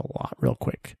fixed a lot real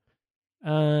quick.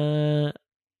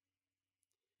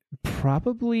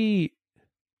 Probably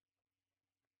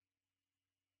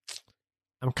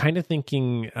I'm kind of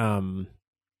thinking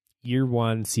year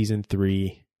 1, season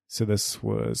 3. So this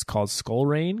was called Skull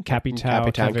Rain, Capital,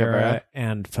 Capitan Caveira, Caveira.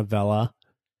 and Favela.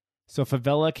 So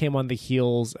Favela came on the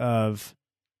heels of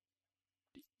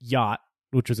Yacht,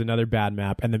 which was another bad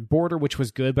map, and then Border, which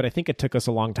was good, but I think it took us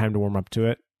a long time to warm up to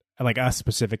it. Like us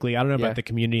specifically. I don't know Yeah. about the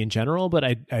community in general, but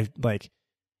I like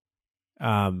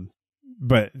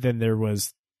but then there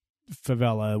was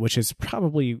Favela, which is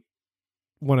probably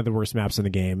one of the worst maps in the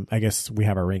game. I guess we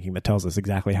have our ranking that tells us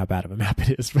exactly how bad of a map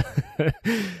it is.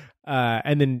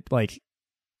 And then like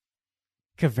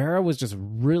Caveira was just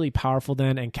really powerful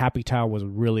then, and Capital was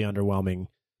really underwhelming.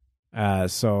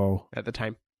 So At the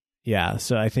time. yeah,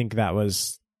 so I think that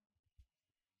was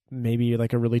maybe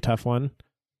like a really tough one.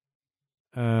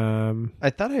 I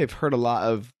thought I've heard a lot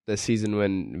of the season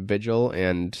when Vigil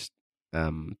and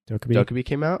Dokkaebi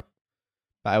came out,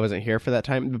 but I wasn't here for that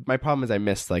time. My problem is I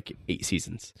missed like 8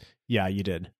 seasons. Yeah, you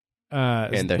did.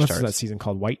 And their what's stars. that season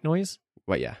called? White Noise?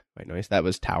 What? Yeah, White Noise. That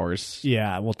was Towers.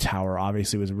 Yeah, well, Tower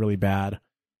obviously was really bad.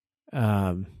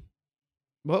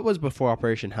 What was before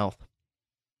Operation Health?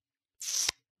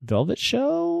 Velvet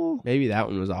Show? Maybe that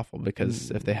one was awful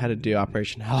because if they had to do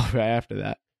Operation Health right after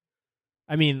that.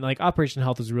 I mean, like Operation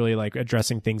Health was really like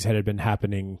addressing things that had been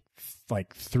happening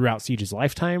like throughout Siege's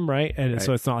lifetime, right? And Right.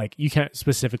 so it's not like you can't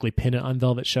specifically pin it on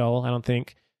Velvet Shell, I don't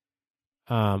think.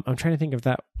 I'm trying to think of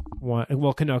that one.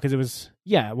 Well, no, because it was,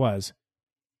 yeah, it was.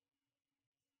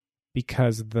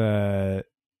 Because I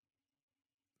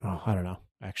don't know,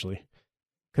 actually.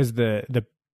 Because the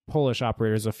Polish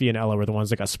operators, Zofia and Ella, were the ones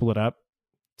that got split up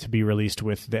to be released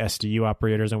with the SDU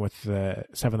operators and with the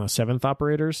 707th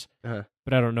operators. Uh-huh.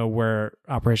 But I don't know where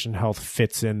Operation Health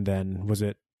fits in then. Was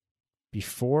it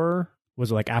before?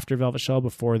 Was it like after Velvet Shell,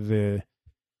 before the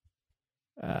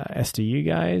SDU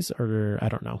guys? Or I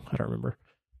don't know. I don't remember.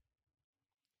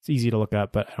 It's easy to look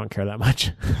up, but I don't care that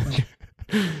much.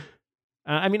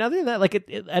 I mean, other than that, like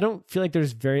I don't feel like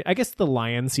there's I guess the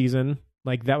Lion season,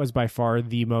 like that was by far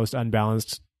the most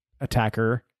unbalanced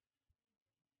attacker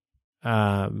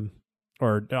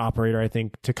or operator, I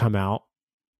think, to come out.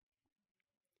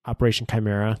 Operation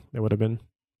Chimera, it would have been.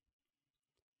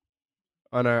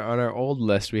 On our old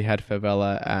list, we had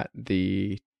Favela at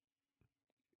the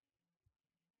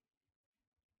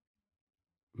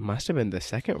must have been the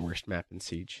second worst map in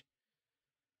Siege.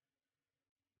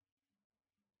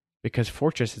 Because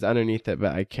Fortress is underneath it,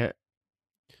 but I can't.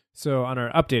 So on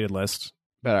our updated list,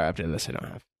 But our updated list I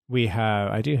don't have.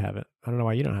 I do have it. I don't know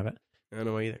why you don't have it. I don't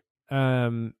know why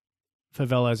either.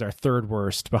 Favela is our third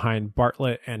worst behind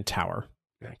Bartlett and Tower.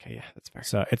 Okay, yeah, that's fair.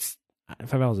 So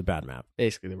Favela's a bad map.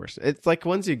 Basically the worst. It's like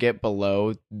once you get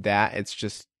below that, it's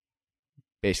just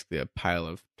basically a pile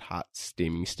of hot,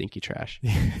 steaming, stinky trash.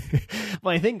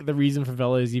 Well, I think the reason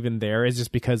Favela is even there is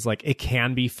just because like it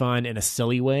can be fun in a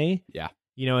silly way. Yeah.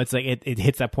 You know, it's like it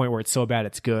hits that point where it's so bad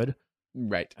it's good.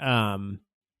 Right.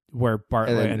 Where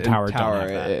Bartlett and Tower don't have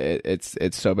that.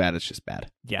 It's so bad it's just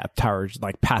bad. Yeah, Tower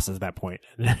like passes that point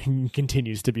and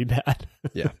continues to be bad.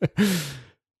 Yeah. But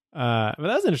that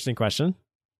was an interesting question.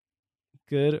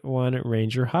 Good one,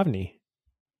 Ranger Hovney.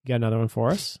 You got another one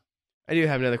for us? I do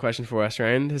have another question for us,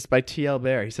 Ryan. This is by TL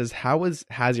Bear. He says,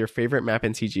 has your favorite map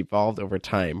in CG evolved over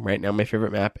time? Right now, my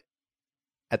favorite map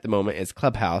at the moment is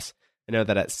Clubhouse. I know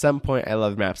that at some point I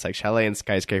loved maps like Chalet and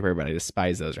Skyscraper, but I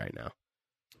despise those right now.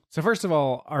 So first of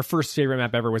all, our first favorite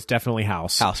map ever was definitely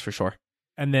House. House, for sure.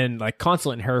 And then like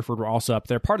Consulate and Hereford were also up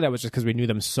there. Part of that was just because we knew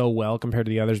them so well compared to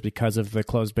the others because of the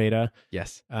closed beta.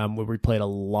 Yes. Where we played a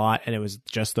lot and it was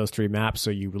just those 3 maps,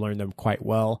 so you learned them quite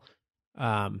well.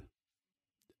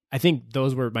 I think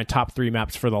those were my top 3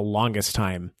 maps for the longest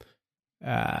time.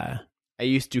 I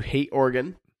used to hate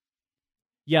Oregon.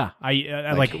 Yeah,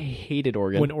 I like hated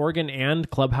Oregon. When Oregon and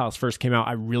Clubhouse first came out,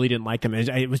 I really didn't like them.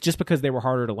 It was just because they were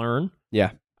harder to learn.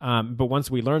 Yeah. But once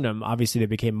we learned them, obviously they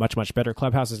became much, much better.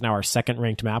 Clubhouse is now our 2nd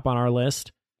ranked map on our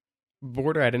list.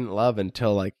 Border I didn't love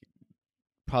until like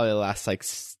probably the last like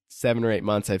 7 or 8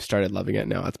 months. I've started loving it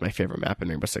now. It's my favorite map in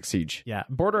Rainbow Six Siege. Yeah,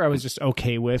 Border I was just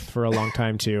okay with for a long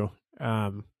time too.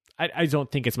 I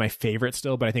don't think it's my favorite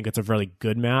still, but I think it's a really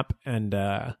good map, and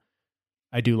I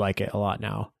do like it a lot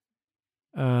now.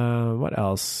 What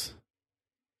else?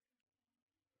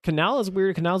 Canal is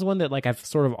weird. Canal is one that like I've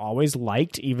sort of always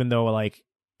liked, even though like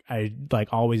I like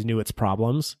always knew its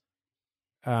problems.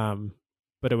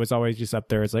 But it was always just up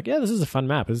there. It's like, yeah, this is a fun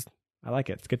map. I like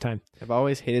it. It's a good time. I've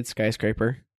always hated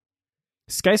Skyscraper.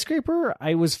 Skyscraper,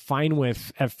 I was fine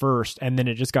with at first, and then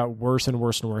it just got worse and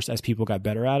worse and worse as people got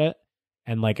better at it.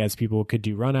 And like as people could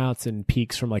do runouts and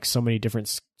peaks from like so many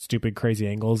different stupid, crazy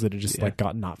angles that it just like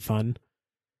got not fun.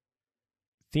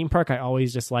 Theme Park, I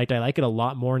always just liked. I like it a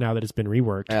lot more now that it's been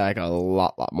reworked. I like it a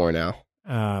lot more now.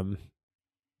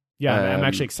 Yeah, I'm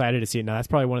actually excited to see it now. That's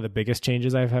probably one of the biggest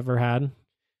changes I've ever had.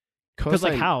 Because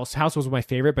like House was my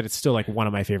favorite, but it's still like one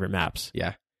of my favorite maps.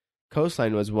 Yeah,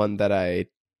 Coastline was one that I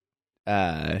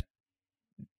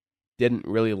didn't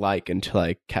really like until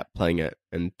I kept playing it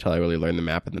until I really learned the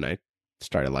map, and then I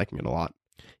started liking it a lot.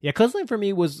 Yeah, Coastline for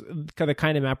me was the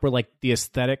kind of map where like the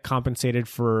aesthetic compensated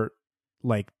for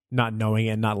like not knowing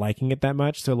it and not liking it that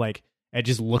much. So like it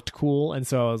just looked cool, and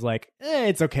so I was like,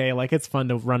 it's okay. Like it's fun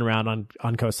to run around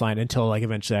on Coastline until like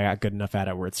eventually I got good enough at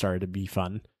it where it started to be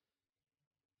fun.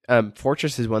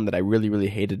 Fortress is one that I really, really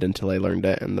hated until I learned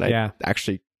it, and then I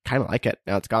actually kind of like it.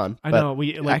 Now it's gone. I know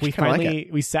we finally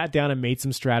we sat down and made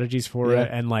some strategies for it,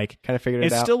 and like kind of figured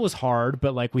it out. It still was hard,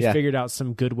 but like we figured out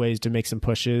some good ways to make some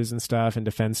pushes and stuff and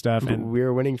defend stuff. And we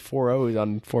were winning 4-0s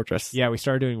on Fortress. Yeah, we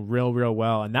started doing real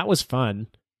well, and that was fun.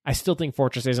 I still think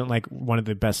Fortress isn't like one of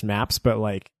the best maps, but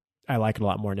like I like it a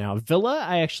lot more now. Villa,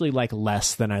 I actually like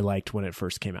less than I liked when it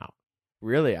first came out.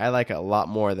 Really, I like it a lot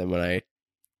more than when I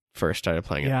first started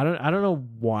playing it. Yeah, I don't know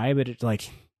why, but it's like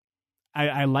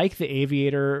I like the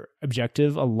Aviator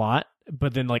objective a lot,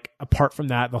 but then like apart from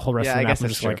that, the whole rest of the map I'm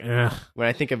just like, ugh. When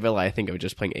I think of Villa, I think of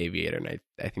just playing Aviator, and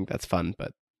I think that's fun,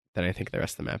 but then I think of the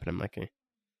rest of the map, and I'm like,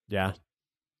 yeah.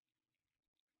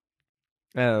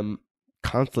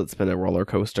 Consulate's been a roller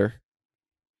coaster.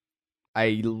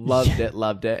 I loved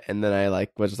it, and then I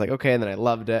like was just like, okay, and then I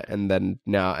loved it, and then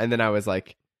I was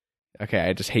like, okay,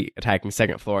 I just hate attacking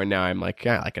second floor, and now I'm like,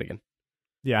 yeah, I like it again.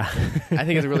 Yeah. I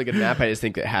think it's a really good map. I just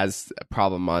think it has a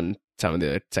problem on some of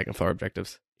the second floor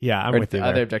objectives. Yeah, I'm with you.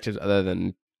 Other objectives other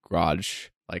than garage,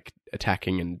 like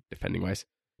attacking and defending wise.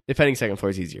 Defending second floor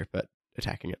is easier, but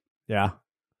attacking it. Yeah.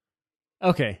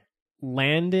 Okay.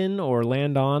 Landon or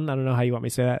Landon, I don't know how you want me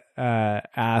to say that,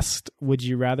 asked, would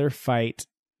you rather fight,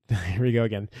 here we go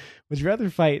again, would you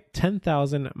rather fight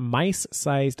 10,000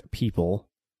 mice-sized people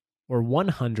or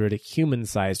 100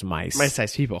 human-sized mice?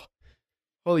 Mice-sized people.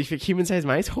 Holy shit, human-sized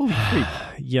mice? Holy creep.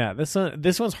 Yeah, this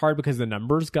one's hard because the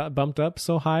numbers got bumped up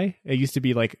so high. It used to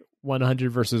be like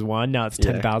 100 versus 1. Now it's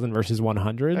 10,000 versus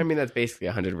 100. I mean, that's basically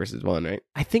 100 versus 1, right?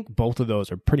 I think both of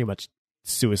those are pretty much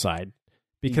suicide.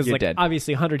 Because You're like dead.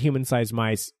 Obviously 100 human-sized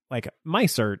mice, like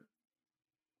mice are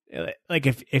like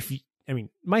if I mean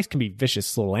mice can be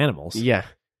vicious little animals. Yeah.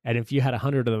 And if you had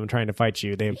 100 of them trying to fight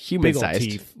you, they have Human-sized. big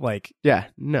old teeth. Like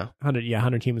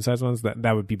 100 human-sized ones,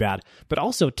 that would be bad. But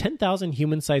also 10,000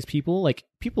 human-sized people, like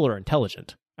people are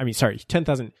intelligent. I mean, sorry,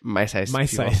 10,000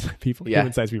 mice-sized people, Yeah.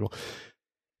 human-sized people.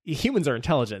 Humans are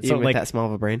intelligent. Even so with like that small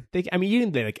of a brain.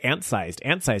 Even like ant-sized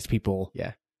people.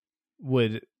 Yeah.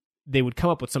 They would come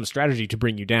up with some strategy to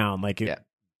bring you down. Like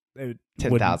it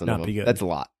 10,000 would of not be them. good. That's a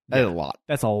lot. That's a lot.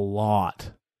 That's a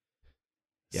lot.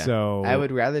 Yeah. So I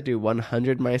would rather do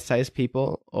 100 mice-sized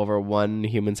people over one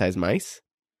human-sized mice.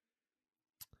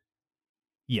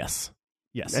 yes.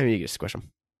 I mean, you just squish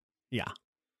them. Yeah.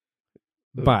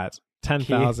 But Can you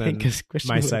 10,000 think of squishing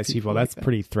mice-sized people, like that's that?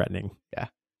 pretty threatening. Yeah.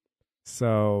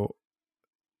 So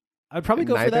I'd probably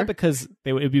go for Neither? that because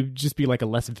it would just be like a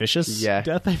less vicious Yeah.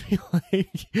 death, I feel like.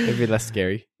 It'd be less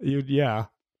scary. Yeah.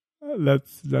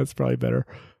 That's probably better.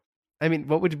 I mean,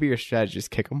 what would be your strategy?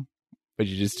 Just kick them? Would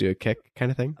you just do a kick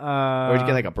kind of thing? Or would you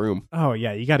get like a broom Oh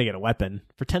yeah, you got to get a weapon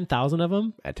for 10,000 of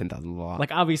them. at 10,000 a lot?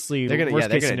 Like obviously, they're gonna, worst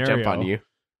they're case gonna scenario, jump on you.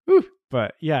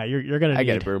 But yeah, you're gonna. I need,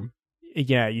 get a broom.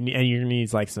 Yeah, you need, and you're gonna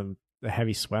need like a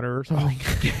heavy sweater or something.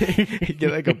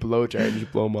 Get like a blow dryer and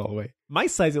just blow them all away. My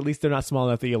size, at least, they're not small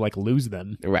enough that you like lose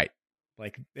them. Right.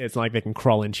 Like it's not like they can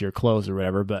crawl into your clothes or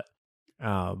whatever. But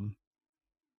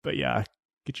yeah,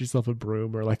 get yourself a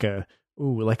broom or like a.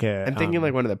 I'm thinking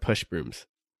like one of the push brooms.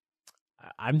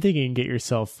 I'm thinking get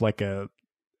yourself like a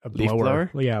Leaf blower.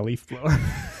 blower? Yeah, leaf blower.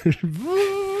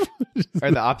 Or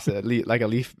the opposite, like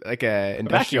a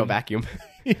industrial vacuum.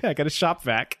 Yeah, I got a shop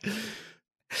vac.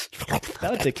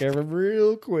 That'll take care of them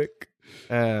real quick.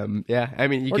 Yeah. I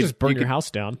mean, you Or could just burn you your could- house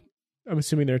down. I'm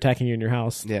assuming they're attacking you in your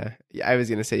house. Yeah. I was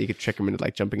gonna say you could trick them into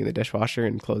like jumping in the dishwasher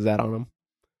and close that on them.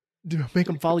 Dude, make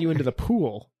them follow you into the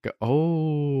pool.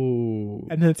 Oh.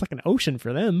 And then it's like an ocean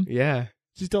for them. Yeah.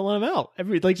 Just don't let them out.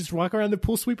 Just walk around the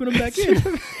pool sweeping them back in.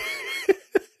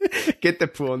 Get the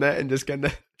pool net and just kind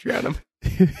of drown them.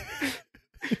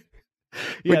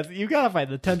 Yeah, you gotta fight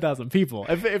the 10,000 people.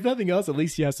 If nothing else, at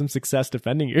least you have some success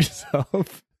defending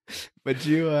yourself. Would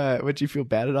you feel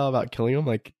bad at all about killing them?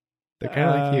 Like they're kind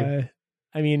of like you.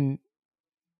 I mean,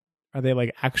 are they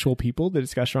like actual people that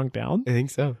just got shrunk down? I think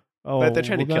so. Oh, But they're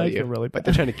trying to well, kill then I you. feel really But bad.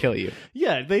 they're trying to kill you.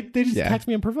 Yeah, they just Yeah. attacked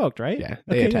me unprovoked, right? Yeah,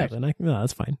 they Okay, attacked. yeah, then no,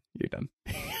 that's fine. You're done.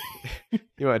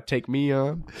 You want to take me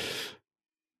on?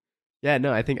 Yeah,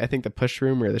 no. I think the push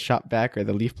broom or the shop vac or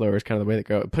the leaf blower is kind of the way to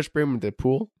go. Push broom into the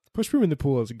pool. Push broom in the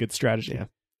pool is a good strategy. Yeah.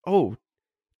 Oh,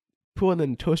 pool and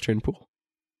then toaster and pool.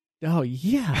 Oh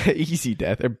yeah. Easy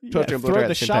death. Or Yeah, toaster and blow throw dryer at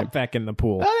the the same shop time. vac in the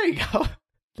pool. Oh, there you go.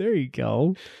 There you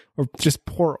go. Or just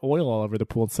pour oil all over the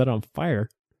pool and set it on fire.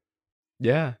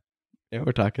 Yeah. Yeah,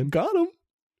 we're talking. Got him.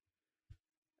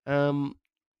 Um,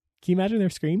 Can you imagine their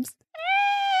screams?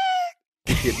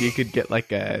 you could get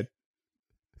like a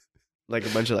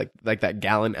bunch of like that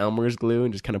gallon Elmer's glue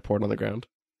and just kind of pour it on the ground.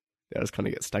 Yeah, just kind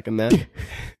of get stuck in that.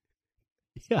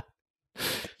 Yeah.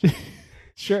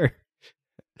 Sure.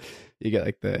 You get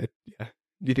like the yeah.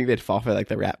 Do you think they'd fall for like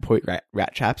the rat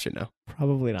traps or no?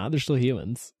 Probably not. They're still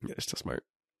humans. Yeah, they're still smart.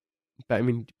 But I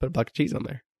mean, put a block of cheese on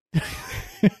there.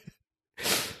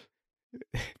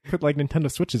 Put like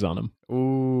Nintendo Switches on them.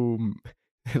 Ooh,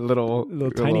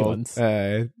 little tiny ones.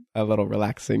 A little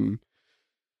relaxer,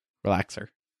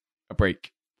 a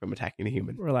break from attacking a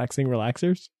human. Relaxing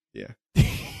relaxers. Yeah.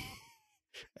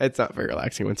 It's not very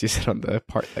relaxing once you sit on the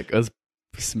part that goes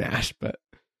smash, but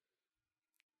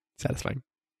satisfying.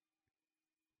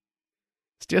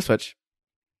 Steel Switch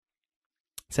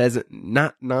says,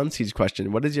 not non-siege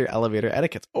question. What is your elevator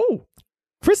etiquette? Oh,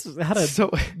 Chris had a so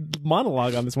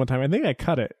monologue on this one time. I think I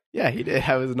cut it. yeah, he did.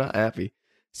 I was not happy.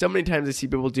 So many times I see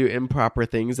people do improper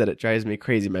things that it drives me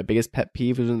crazy. My biggest pet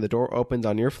peeve is when the door opens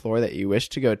on your floor that you wish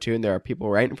to go to and there are people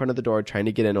right in front of the door trying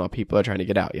to get in while people are trying to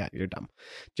get out. Yeah, you're dumb.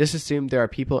 Just assume there are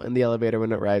people in the elevator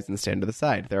when it arrives and stand to the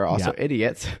side. There are also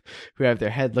idiots who have their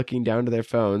head looking down to their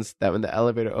phones that when the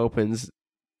elevator opens,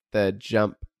 they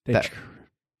jump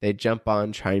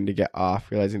on trying to get off,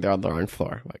 realizing they're on the wrong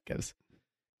floor. What gives?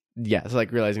 Yeah, it's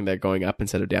like realizing they're going up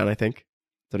instead of down, I think.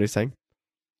 That's what he's saying.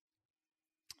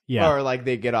 Yeah. Or like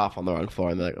they get off on the wrong floor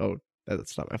and they're like, oh,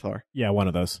 that's not my floor. Yeah, one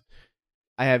of those.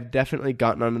 I have definitely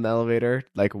gotten on an elevator,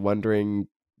 like wondering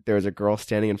there was a girl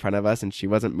standing in front of us and she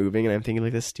wasn't moving. And I'm thinking,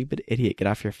 like, this stupid idiot, get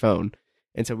off your phone.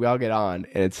 And so we all get on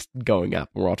and it's going up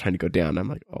and we're all trying to go down. I'm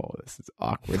like, oh, this is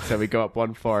awkward. So we go up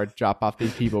one floor, drop off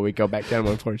these people. We go back down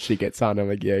one floor and she gets on. I'm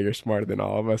like, yeah, you're smarter than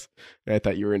all of us. And I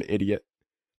thought you were an idiot.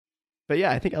 But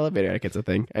yeah, I think elevator etiquette's a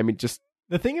thing. I mean, just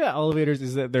The thing about elevators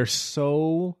is that they're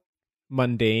so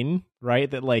mundane,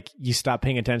 right? That like you stop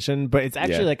paying attention, but it's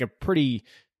actually like a pretty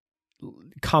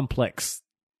complex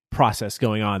process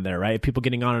going on there, right? People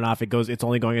getting on and off, it's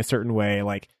only going a certain way.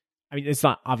 Like, I mean, it's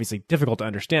not obviously difficult to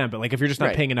understand, but like if you're just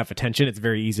not paying enough attention, it's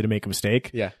very easy to make a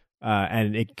mistake. Yeah.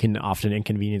 And it can often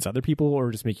inconvenience other people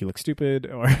or just make you look stupid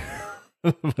or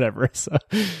whatever. So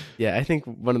yeah, I think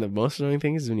one of the most annoying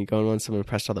things is when you go in and someone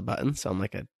pressed all the buttons on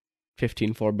like a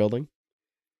 15-floor building.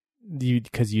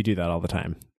 because you do that all the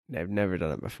time. I've never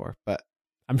done it before, but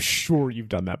I'm sure you've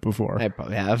done that before. I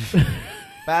probably have.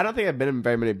 But I don't think I've been in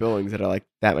very many buildings that are like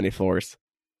that many floors.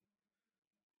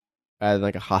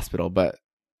 Like a hospital, but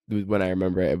when I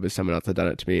remember it was someone else had done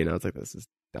it to me, and I was like, "This is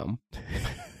dumb."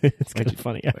 It's kind of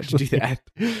funny. Why'd you do that?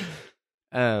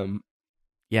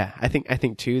 Yeah, I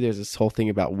think too. There's this whole thing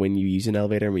about when you use an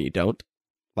elevator and when you don't.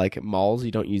 Like malls,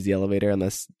 you don't use the elevator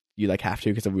unless you like have to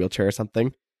because of a wheelchair or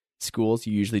something. Schools,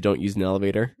 you usually don't use an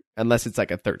elevator unless it's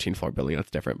like a 13-floor building.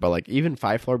 That's different. But like even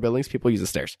 5-floor buildings, people use the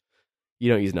stairs.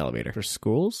 You don't use an elevator For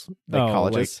schools? like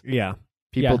colleges. Like, yeah.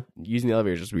 People using the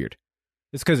elevator is just weird.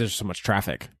 It's because there's so much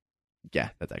traffic. Yeah,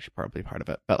 that's actually probably part of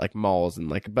it. But like malls and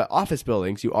but office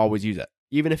buildings, you always use it.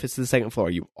 Even if it's the second floor,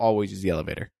 you always use the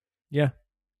elevator. Yeah.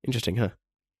 Interesting, huh?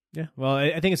 Yeah. Well,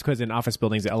 I think it's because in office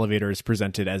buildings, the elevator is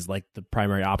presented as like the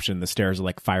primary option. The stairs are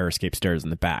like fire escape stairs in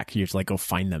the back. You just like go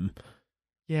find them.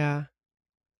 Yeah.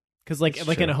 Because like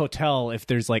in a hotel, if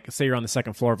there's like, say you're on the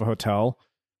second floor of a hotel,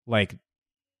 like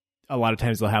a lot of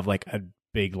times they'll have like a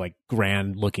big like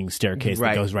grand looking staircase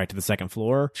that goes right to the second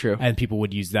floor. True. And people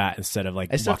would use that instead of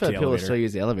like I still walk feel to like the people elevator. still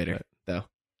use the elevator though.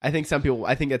 I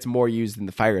think it's more used than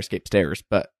the fire escape stairs,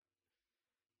 but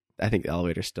I think the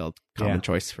elevator is still a common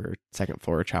choice for second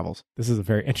floor travels. This is a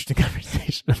very interesting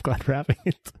conversation. I'm glad we're having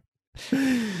it.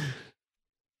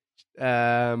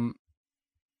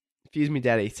 Fuse Me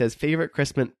Daddy says favorite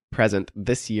Christmas present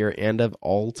this year and of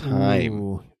all time.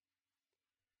 Ooh.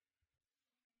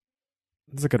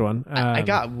 That's a good one. I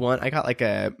got one. I got like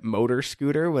a motor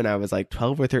scooter when I was like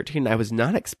 12 or 13. I was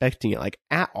not expecting it like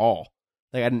at all.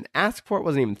 Like I didn't ask for it,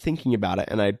 wasn't even thinking about it.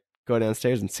 And I go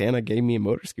downstairs and Santa gave me a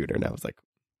motor scooter, and I was like,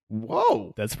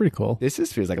 "Whoa, that's pretty cool." This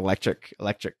feels like electric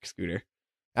scooter.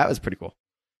 That was pretty cool.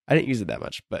 I didn't use it that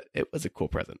much, but it was a cool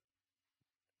present.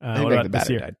 I think what about the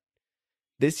battery died.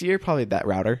 This year, probably that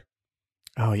router.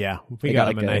 Oh yeah, we got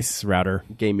him a nice router,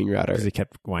 gaming router, because he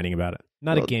kept whining about it.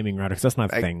 Not a gaming router, because that's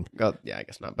not a thing. Well, yeah, I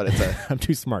guess not. But it's a. I'm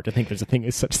too smart to think there's a thing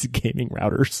as such as gaming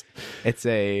routers. It's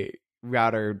a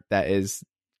router that is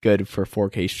good for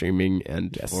 4K streaming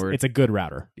and it's a good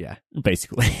router. Yeah,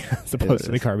 basically, as opposed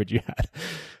to the garbage you had.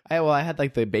 I had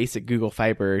like the basic Google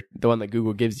Fiber, the one that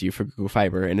Google gives you for Google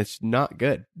Fiber, and it's not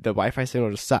good. The Wi-Fi signal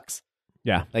just sucks.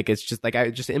 Yeah, like it's just like I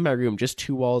just in my room, just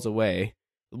 2 walls away,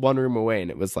 1 room away,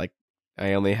 and it was like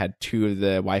I only had 2 of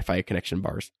the Wi-Fi connection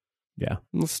bars. Yeah,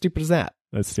 how stupid is that?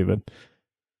 That's stupid.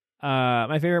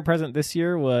 My favorite present this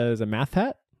year was a math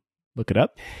hat. Look it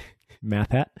up,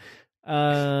 math hat.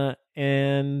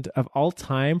 And of all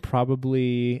time,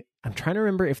 probably, I'm trying to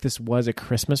remember if this was a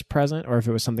Christmas present or if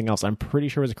it was something else. I'm pretty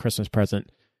sure it was a Christmas present.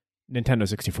 Nintendo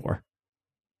 64.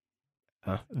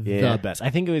 The best. I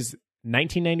think it was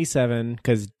 1997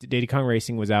 because Diddy Kong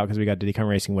Racing was out because we got Diddy Kong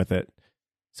Racing with it.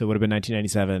 So it would have been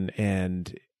 1997.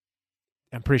 And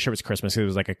I'm pretty sure it was Christmas. It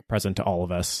was like a present to all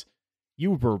of us.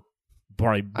 You were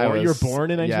probably born. You were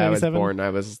born in 1997? Yeah, I was born. I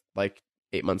was like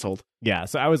 8 months old. Yeah,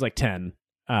 so I was like 10.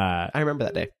 I remember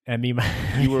that day. And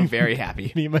you were very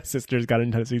happy. Me and my sisters got a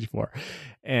Nintendo 64.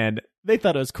 And they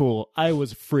thought it was cool. I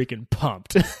was freaking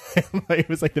pumped. It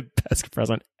was like the best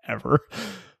present ever.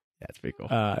 That's pretty cool.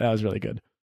 That was really good.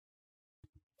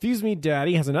 Fuse Me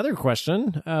Daddy has another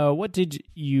question. What did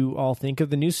you all think of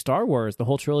the new Star Wars? The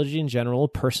whole trilogy in general.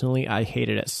 Personally, I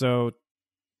hated it. So,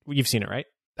 you've seen it, right?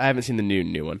 I haven't seen the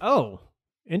new one. Oh,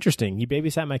 interesting. You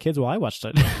babysat my kids while I watched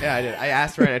it. Yeah, I did. I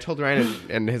asked Ryan. I told Ryan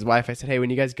and his wife, I said, hey, when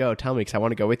you guys go, tell me because I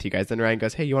want to go with you guys. Then Ryan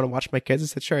goes, hey, you want to watch my kids? I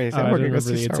said, sure. And he said, we're going to go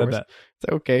see Star Wars.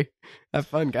 It's okay. Have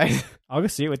fun, guys. I'll go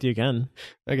see it with you again.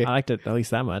 Okay. I liked it at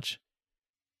least that much.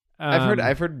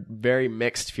 I've heard very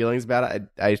mixed feelings about it.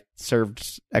 I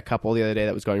served a couple the other day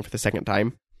that was going for the second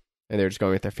time, and they were just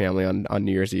going with their family on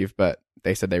New Year's Eve, but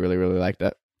they said they really, really liked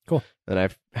it. Cool. And I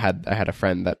had a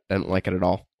friend that didn't like it at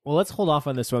all. Well, let's hold off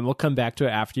on this one. We'll come back to it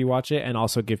after you watch it and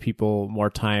also give people more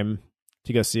time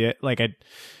to go see it. Like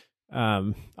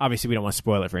obviously we don't want to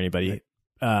spoil it for anybody.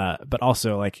 Right. But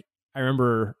also like I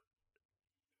remember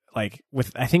like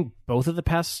with I think both of the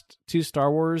past 2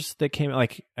 Star Wars that came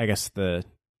like I guess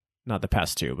not the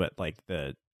past 2, but like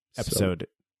the episode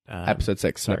episode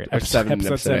 6, sorry,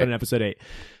 episode 7 and episode 8.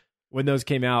 When those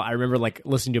came out, I remember like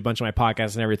listening to a bunch of my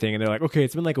podcasts and everything, and they're like, "Okay,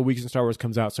 it's been like a week since Star Wars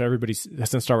comes out, so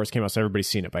since Star Wars came out, so everybody's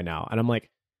seen it by now." And I'm like,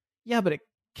 "Yeah, but it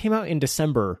came out in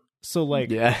December, so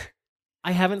like, yeah,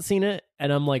 I haven't seen it,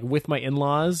 and I'm like with my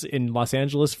in-laws in Los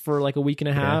Angeles for like a week and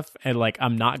a half, and like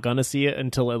I'm not gonna see it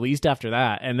until at least after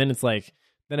that, and then it's like,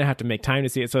 then I have to make time to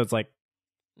see it, so it's like,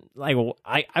 Like, well,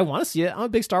 I want to see it. I'm a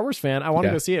big Star Wars fan. I want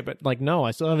to go see it, but like, no,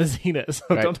 I still haven't seen it, so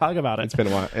don't talk about it. It's been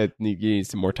a while. You need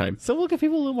some more time. So we'll give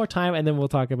people a little more time, and then we'll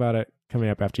talk about it coming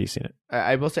up after you've seen it.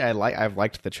 I will say I've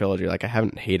liked the trilogy. Like, I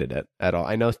haven't hated it at all.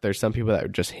 I know there's some people that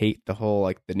would just hate the whole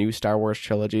like the new Star Wars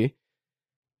trilogy,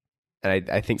 and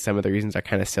I think some of the reasons are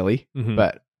kind of silly,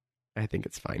 but I think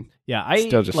it's fine. Yeah, It's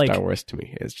still just Star Wars to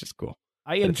me. It's just cool.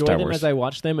 I enjoy them as I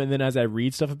watch them, and then as I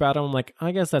read stuff about them, I'm like,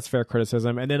 I guess that's fair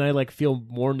criticism. And then I like feel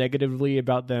more negatively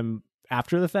about them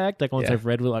after the fact, like once I've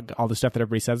read like all the stuff that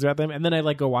everybody says about them, and then I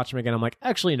like go watch them again. I'm like,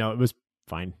 actually, no, it was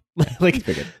fine. Like,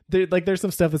 there's some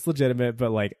stuff that's legitimate,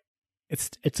 but like,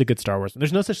 it's a good Star Wars.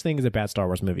 There's no such thing as a bad Star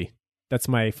Wars movie. That's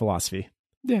my philosophy.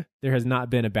 Yeah, there has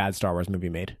not been a bad Star Wars movie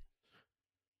made,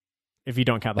 if you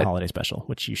don't count the holiday special,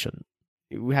 which you shouldn't.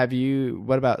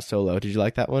 What about Solo? Did you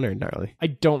like that one or not really? I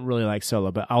don't really like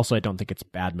Solo, but also I don't think it's a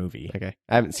bad movie. Okay.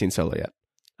 I haven't seen Solo yet.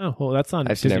 Oh, well, that's on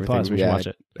Disney Plus. We should watch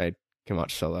it. I can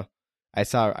watch Solo.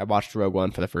 I watched Rogue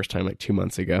One for the first time like 2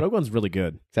 months ago. Rogue One's really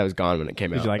good. I was gone when it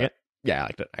came out. Did you like it? Yeah, I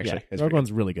liked it, actually. Yeah, Rogue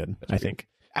One's really good, I think.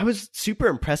 I was super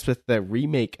impressed with the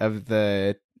remake of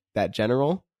that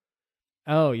general.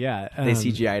 Oh, yeah. They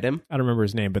CGI'd him. I don't remember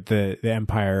his name, but the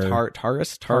Empire...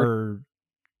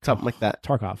 Something like that.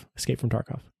 Tarkov. Escape from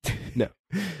Tarkov. No.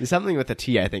 Something with a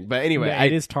T, I think. But anyway. Yeah,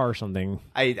 it is Tar something.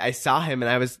 I saw him,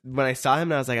 and when I saw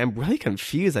him, I was like, I'm really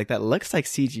confused. Like, that looks like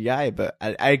CGI, but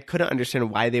I couldn't understand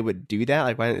why they would do that.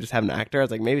 Like, why didn't they just have an actor? I was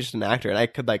like, maybe it's just an actor. And I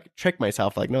could, like, trick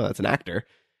myself, like, no, that's an actor.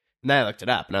 And then I looked it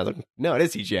up, and I was like, no, it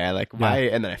is CGI. Like, why?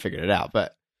 Yeah. And then I figured it out.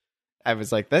 But I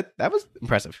was like, that was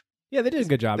impressive. Yeah, they did a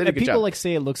good job. People like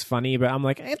say it looks funny, but I'm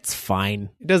like, it's fine.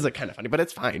 It does look kind of funny, but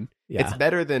it's fine. Yeah. It's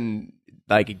better than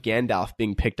like Gandalf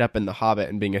being picked up in The Hobbit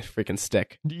and being a freaking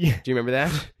stick. Yeah. Do you remember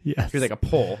that? Yes. He was like a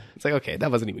pole. It's like, okay,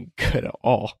 that wasn't even good at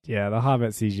all. Yeah, The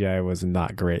Hobbit CGI was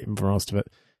not great for most of it.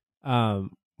 What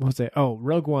was it? Oh,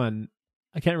 Rogue One.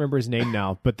 I can't remember his name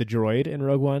now, but the droid in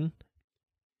Rogue One.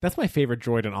 That's my favorite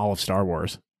droid in all of Star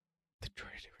Wars. The droid.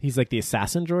 He's like the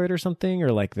assassin droid or something,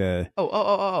 or like the...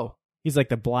 Oh. He's like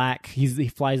the black. He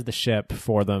flies the ship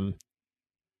for them.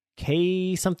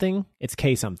 K something. It's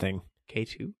K something.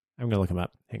 K2. I'm gonna look him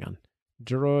up. Hang on.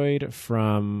 Droid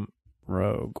from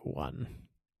Rogue One.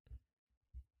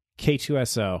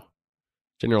 K2SO.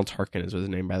 General Tarkin is his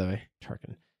name, by the way.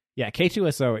 Tarkin. Yeah,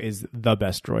 K2SO is the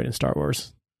best droid in Star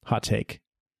Wars. Hot take.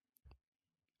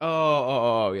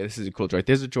 Oh, yeah, this is a cool droid.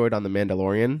 There's a droid on The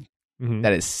Mandalorian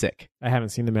that is sick. I haven't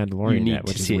seen The Mandalorian yet,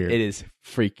 which is weird. It is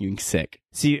freaking sick.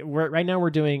 See, right now we're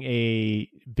doing a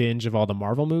binge of all the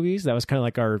Marvel movies. That was kind of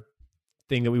like our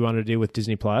thing that we wanted to do with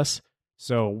Disney Plus.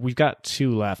 So we've got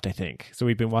 2 left, I think. So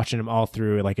we've been watching them all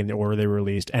through, like in the order they were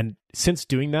released. And since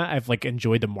doing that, I've like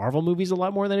enjoyed the Marvel movies a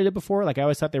lot more than I did before. Like I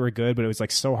always thought they were good, but it was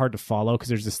like so hard to follow because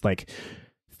there's this like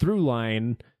through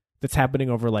line that's happening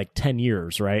over like 10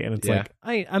 years, right? And it's like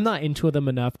I'm not into them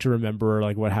enough to remember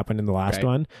like what happened in the last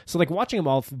one. So like watching them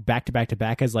all back to back to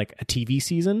back as like a TV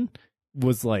season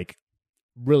was like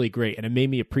really great, and it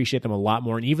made me appreciate them a lot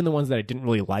more. And even the ones that I didn't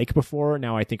really like before,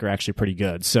 now I think are actually pretty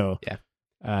good. So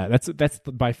that's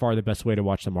by far the best way to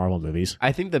watch the Marvel movies.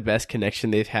 I think the best connection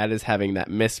they've had is having that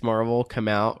Miss Marvel come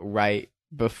out right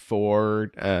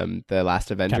before the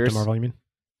last Avengers. Captain Marvel, you mean?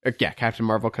 Yeah, Captain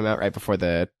Marvel come out right before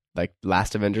the like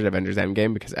last Avengers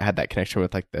Endgame, because it had that connection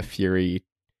with like the Fury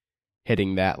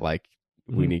hitting that like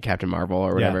we need Captain Marvel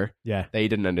or whatever. Yeah. That you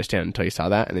didn't understand until you saw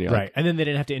that, and then you're like, and then they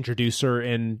didn't have to introduce her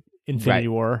in Infinity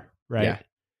War, right? Yeah.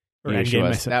 Or Endgame.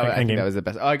 I think that was the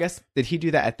best. Oh, I guess did he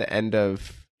do that at the end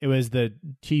of? It was the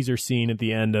teaser scene at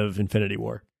the end of Infinity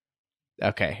War.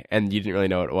 Okay, and you didn't really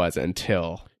know what it was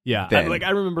until I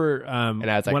remember, and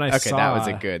I was like, when I saw, that was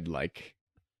a good like.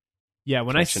 Yeah,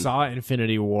 when connection. I saw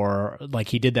Infinity War, like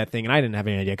he did that thing, and I didn't have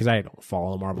any idea because I don't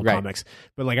follow Marvel comics.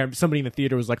 But like somebody in the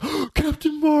theater was like, oh,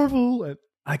 Captain Marvel, and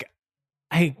like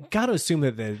I got to assume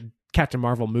that the Captain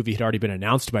Marvel movie had already been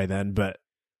announced by then, but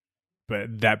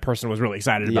that person was really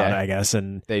excited about it, I guess,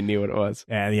 and they knew what it was.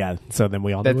 And so then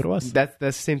we all knew what it was. That's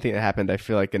the same thing that happened. I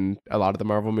feel like in a lot of the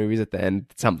Marvel movies, at the end,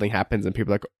 something happens, and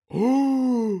people are like,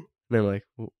 oh. And I'm like,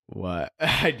 what?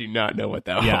 I do not know what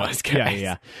that was, guys.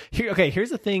 Yeah. Here's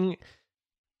the thing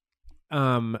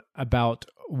about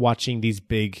watching these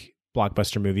big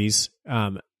blockbuster movies.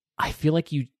 I feel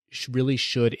like you really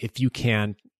should, if you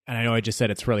can, and I know I just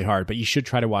said it's really hard, but you should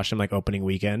try to watch them like opening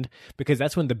weekend, because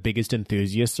that's when the biggest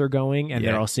enthusiasts are going, and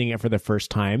they're all seeing it for the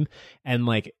first time. And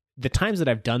like the times that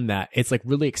I've done that, it's like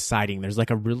really exciting. There's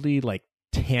like a really like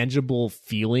tangible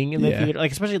feeling in the theater,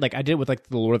 like especially like I did with like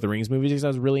the Lord of the Rings movies, because I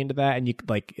was really into that, and you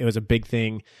like it was a big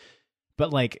thing.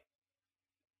 But like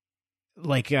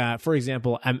like for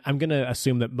example, I'm gonna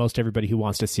assume that most everybody who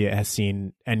wants to see it has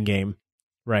seen Endgame,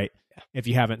 right? Yeah. If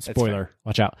you haven't, spoiler,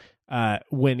 watch out.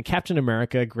 When Captain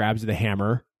America grabs the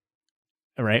hammer,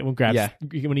 right?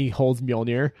 When he holds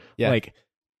Mjolnir, like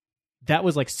that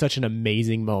was like such an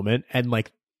amazing moment, and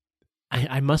like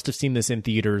I must have seen this in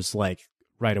theaters like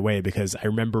right away, because I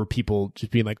remember people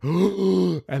just being like,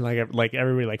 and like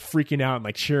everybody like freaking out and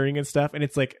like cheering and stuff, and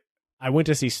it's like. I went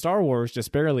to see Star Wars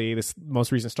just barely, this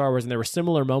most recent Star Wars, and there were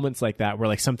similar moments like that where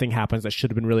like something happens that should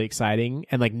have been really exciting,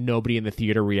 and like nobody in the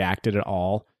theater reacted at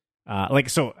all.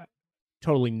 So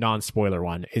totally non-spoiler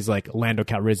one is like Lando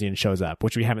Calrissian shows up,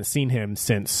 which we haven't seen him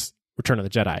since Return of the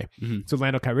Jedi. Mm-hmm. So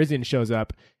Lando Calrissian shows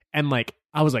up, and like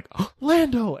I was like, oh,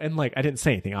 Lando, and like I didn't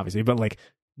say anything obviously, but like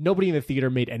nobody in the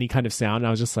theater made any kind of sound, and I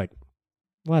was just like,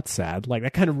 well, that's sad. Like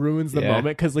that kind of ruins the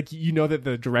moment, because like you know that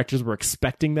the directors were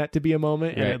expecting that to be a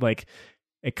moment, and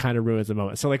it kind of ruins the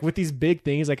moment. So like with these big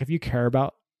things, like if you care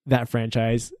about that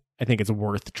franchise, I think it's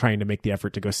worth trying to make the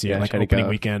effort to go see it like opening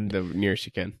weekend, the nearest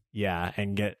you can. Yeah,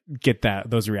 and get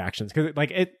those reactions, because like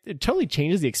it totally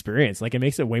changes the experience. Like it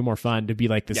makes it way more fun to be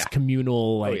like this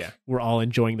communal, like we're all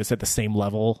enjoying this at the same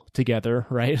level together,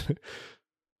 right?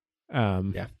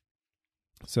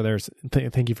 So there's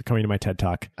thank you for coming to my TED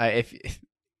Talk.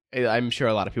 I'm sure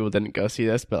a lot of people didn't go see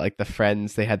this, but like the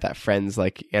Friends, they had that Friends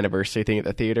like anniversary thing at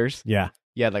the theaters. Yeah.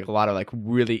 Yeah, like a lot of like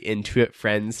really into it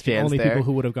Friends fans only there. People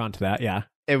who would have gone to that, yeah.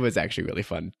 It was actually really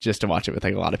fun just to watch it with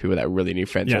like a lot of people that really knew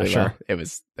Friends really well. That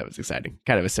was exciting.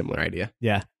 Kind of a similar idea.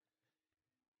 Yeah.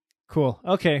 Cool.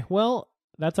 Okay, well,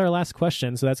 that's our last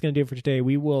question, so that's going to do it for today.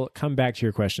 We will come back to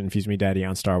your question, Fuse Me Daddy,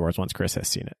 on Star Wars once Chris has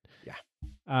seen it. Yeah.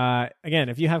 Again,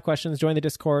 if you have questions, join the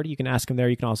Discord. You can ask them there.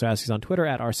 You can also ask us on Twitter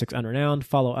at R6Unrenowned.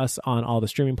 Follow us on all the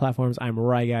streaming platforms. I'm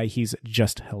Rye Guy. He's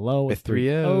just hello with 3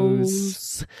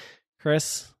 O's.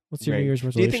 Chris, what's your New Year's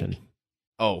resolution?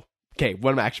 Okay.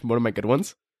 One of my good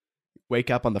ones. Wake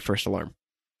up on the first alarm.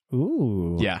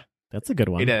 Ooh. Yeah. That's a good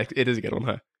one. It is a good one,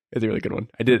 huh? It's a really good one.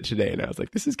 I did it today, and I was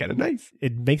like, this is kind of nice.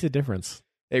 It makes a difference.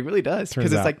 It really does.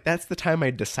 Because it's like, that's the time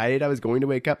I decided I was going to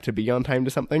wake up to be on time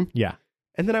to something. Yeah.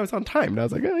 And then I was on time, and I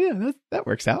was like, oh, yeah, that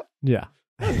works out. Yeah.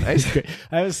 That was nice. Great.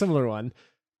 I have a similar one.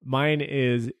 Mine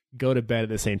is go to bed at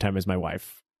the same time as my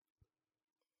wife.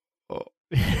 Oh.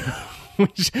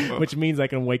 which means I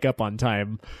can wake up on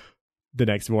time the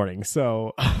next morning.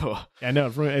 So, I know,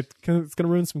 it's going to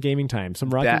ruin some gaming time. Some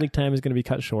Rocket League time is going to be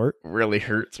cut short. Really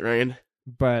hurts, Ryan.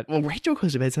 But Rachel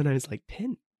goes to bed sometimes like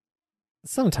 10.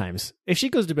 Sometimes. If she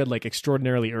goes to bed like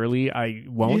extraordinarily early, I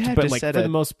won't. But like for the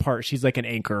most part, she's like an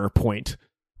anchor point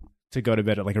to go to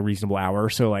bed at like a reasonable hour.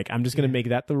 So like I'm just gonna make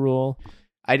that the rule.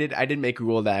 I did make a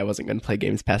rule that I wasn't gonna play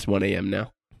games past 1 a.m.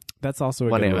 now. That's also a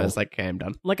 1 good a.m. rule. I was like, okay, I'm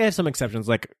done. Like I have some exceptions,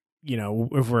 like, you know,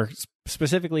 if we're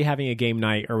specifically having a game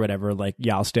night or whatever, like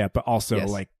I'll stay up, but also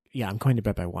like, I'm going to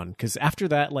bed by 1. Because after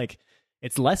that, like,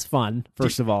 it's less fun,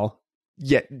 first of all.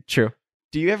 Yeah, true.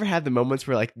 Do you ever have the moments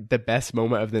where like the best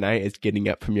moment of the night is getting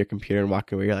up from your computer and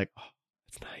walking away? You're like, oh,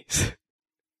 that's nice.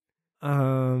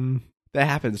 That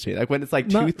happens to me. Like when it's like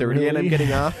 2:30 really. And I'm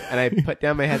getting off and I put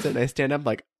down my headset and I stand up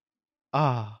like,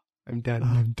 I'm done.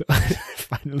 I'm done.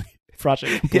 Finally,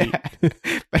 project complete. Yeah.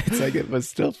 But it's like, it was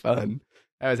still fun.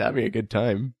 I was having a good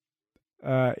time.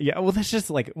 Well, that's just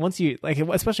like once you like,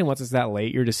 especially once it's that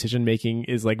late, your decision making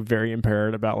is like very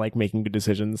impaired about like making good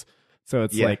decisions. So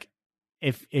it's like,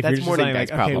 if that's you're just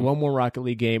like, okay, one more Rocket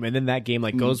League game, and then that game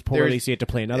like goes poorly, so you have to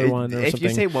play another one or if something.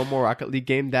 If you say one more Rocket League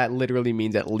game, that literally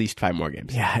means at least 5 more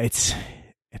games. Yeah, it's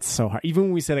so hard. Even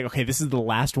when we say like, okay, this is the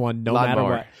last one, no matter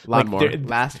what. Lawnmower.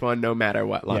 Last one, no matter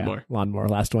what. Lawnmower. Yeah, lawnmower.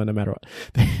 Last one, no matter what.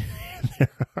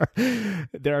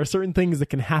 There are certain things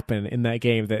that can happen in that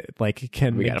game that like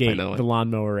can negate the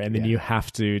lawnmower, and then you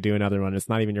have to do another one. It's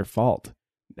not even your fault.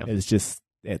 No. It's just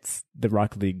the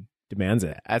Rocket League demands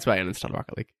it. That's why I uninstalled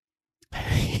Rocket League.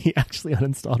 He actually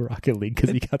uninstalled Rocket League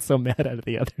because he got so mad at it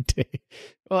the other day.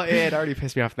 Well, it had already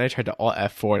pissed me off, and I tried to Alt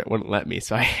F4 and it wouldn't let me.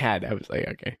 So I was like,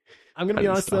 okay. I'm going to be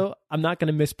honest though, I'm not going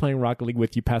to miss playing Rocket League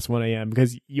with you past 1 a.m.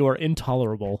 because you are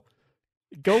intolerable.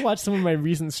 Go watch some of my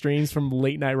recent streams from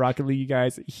late night Rocket League, you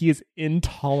guys. He is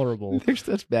intolerable. They're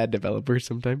such bad developers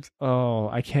sometimes. Oh,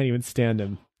 I can't even stand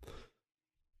him.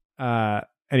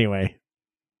 Anyway,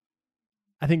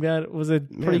 I think that was a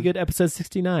pretty good episode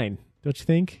 69. Don't you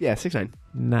think? Yeah, 69.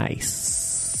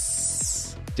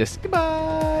 Nice. Just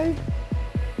goodbye.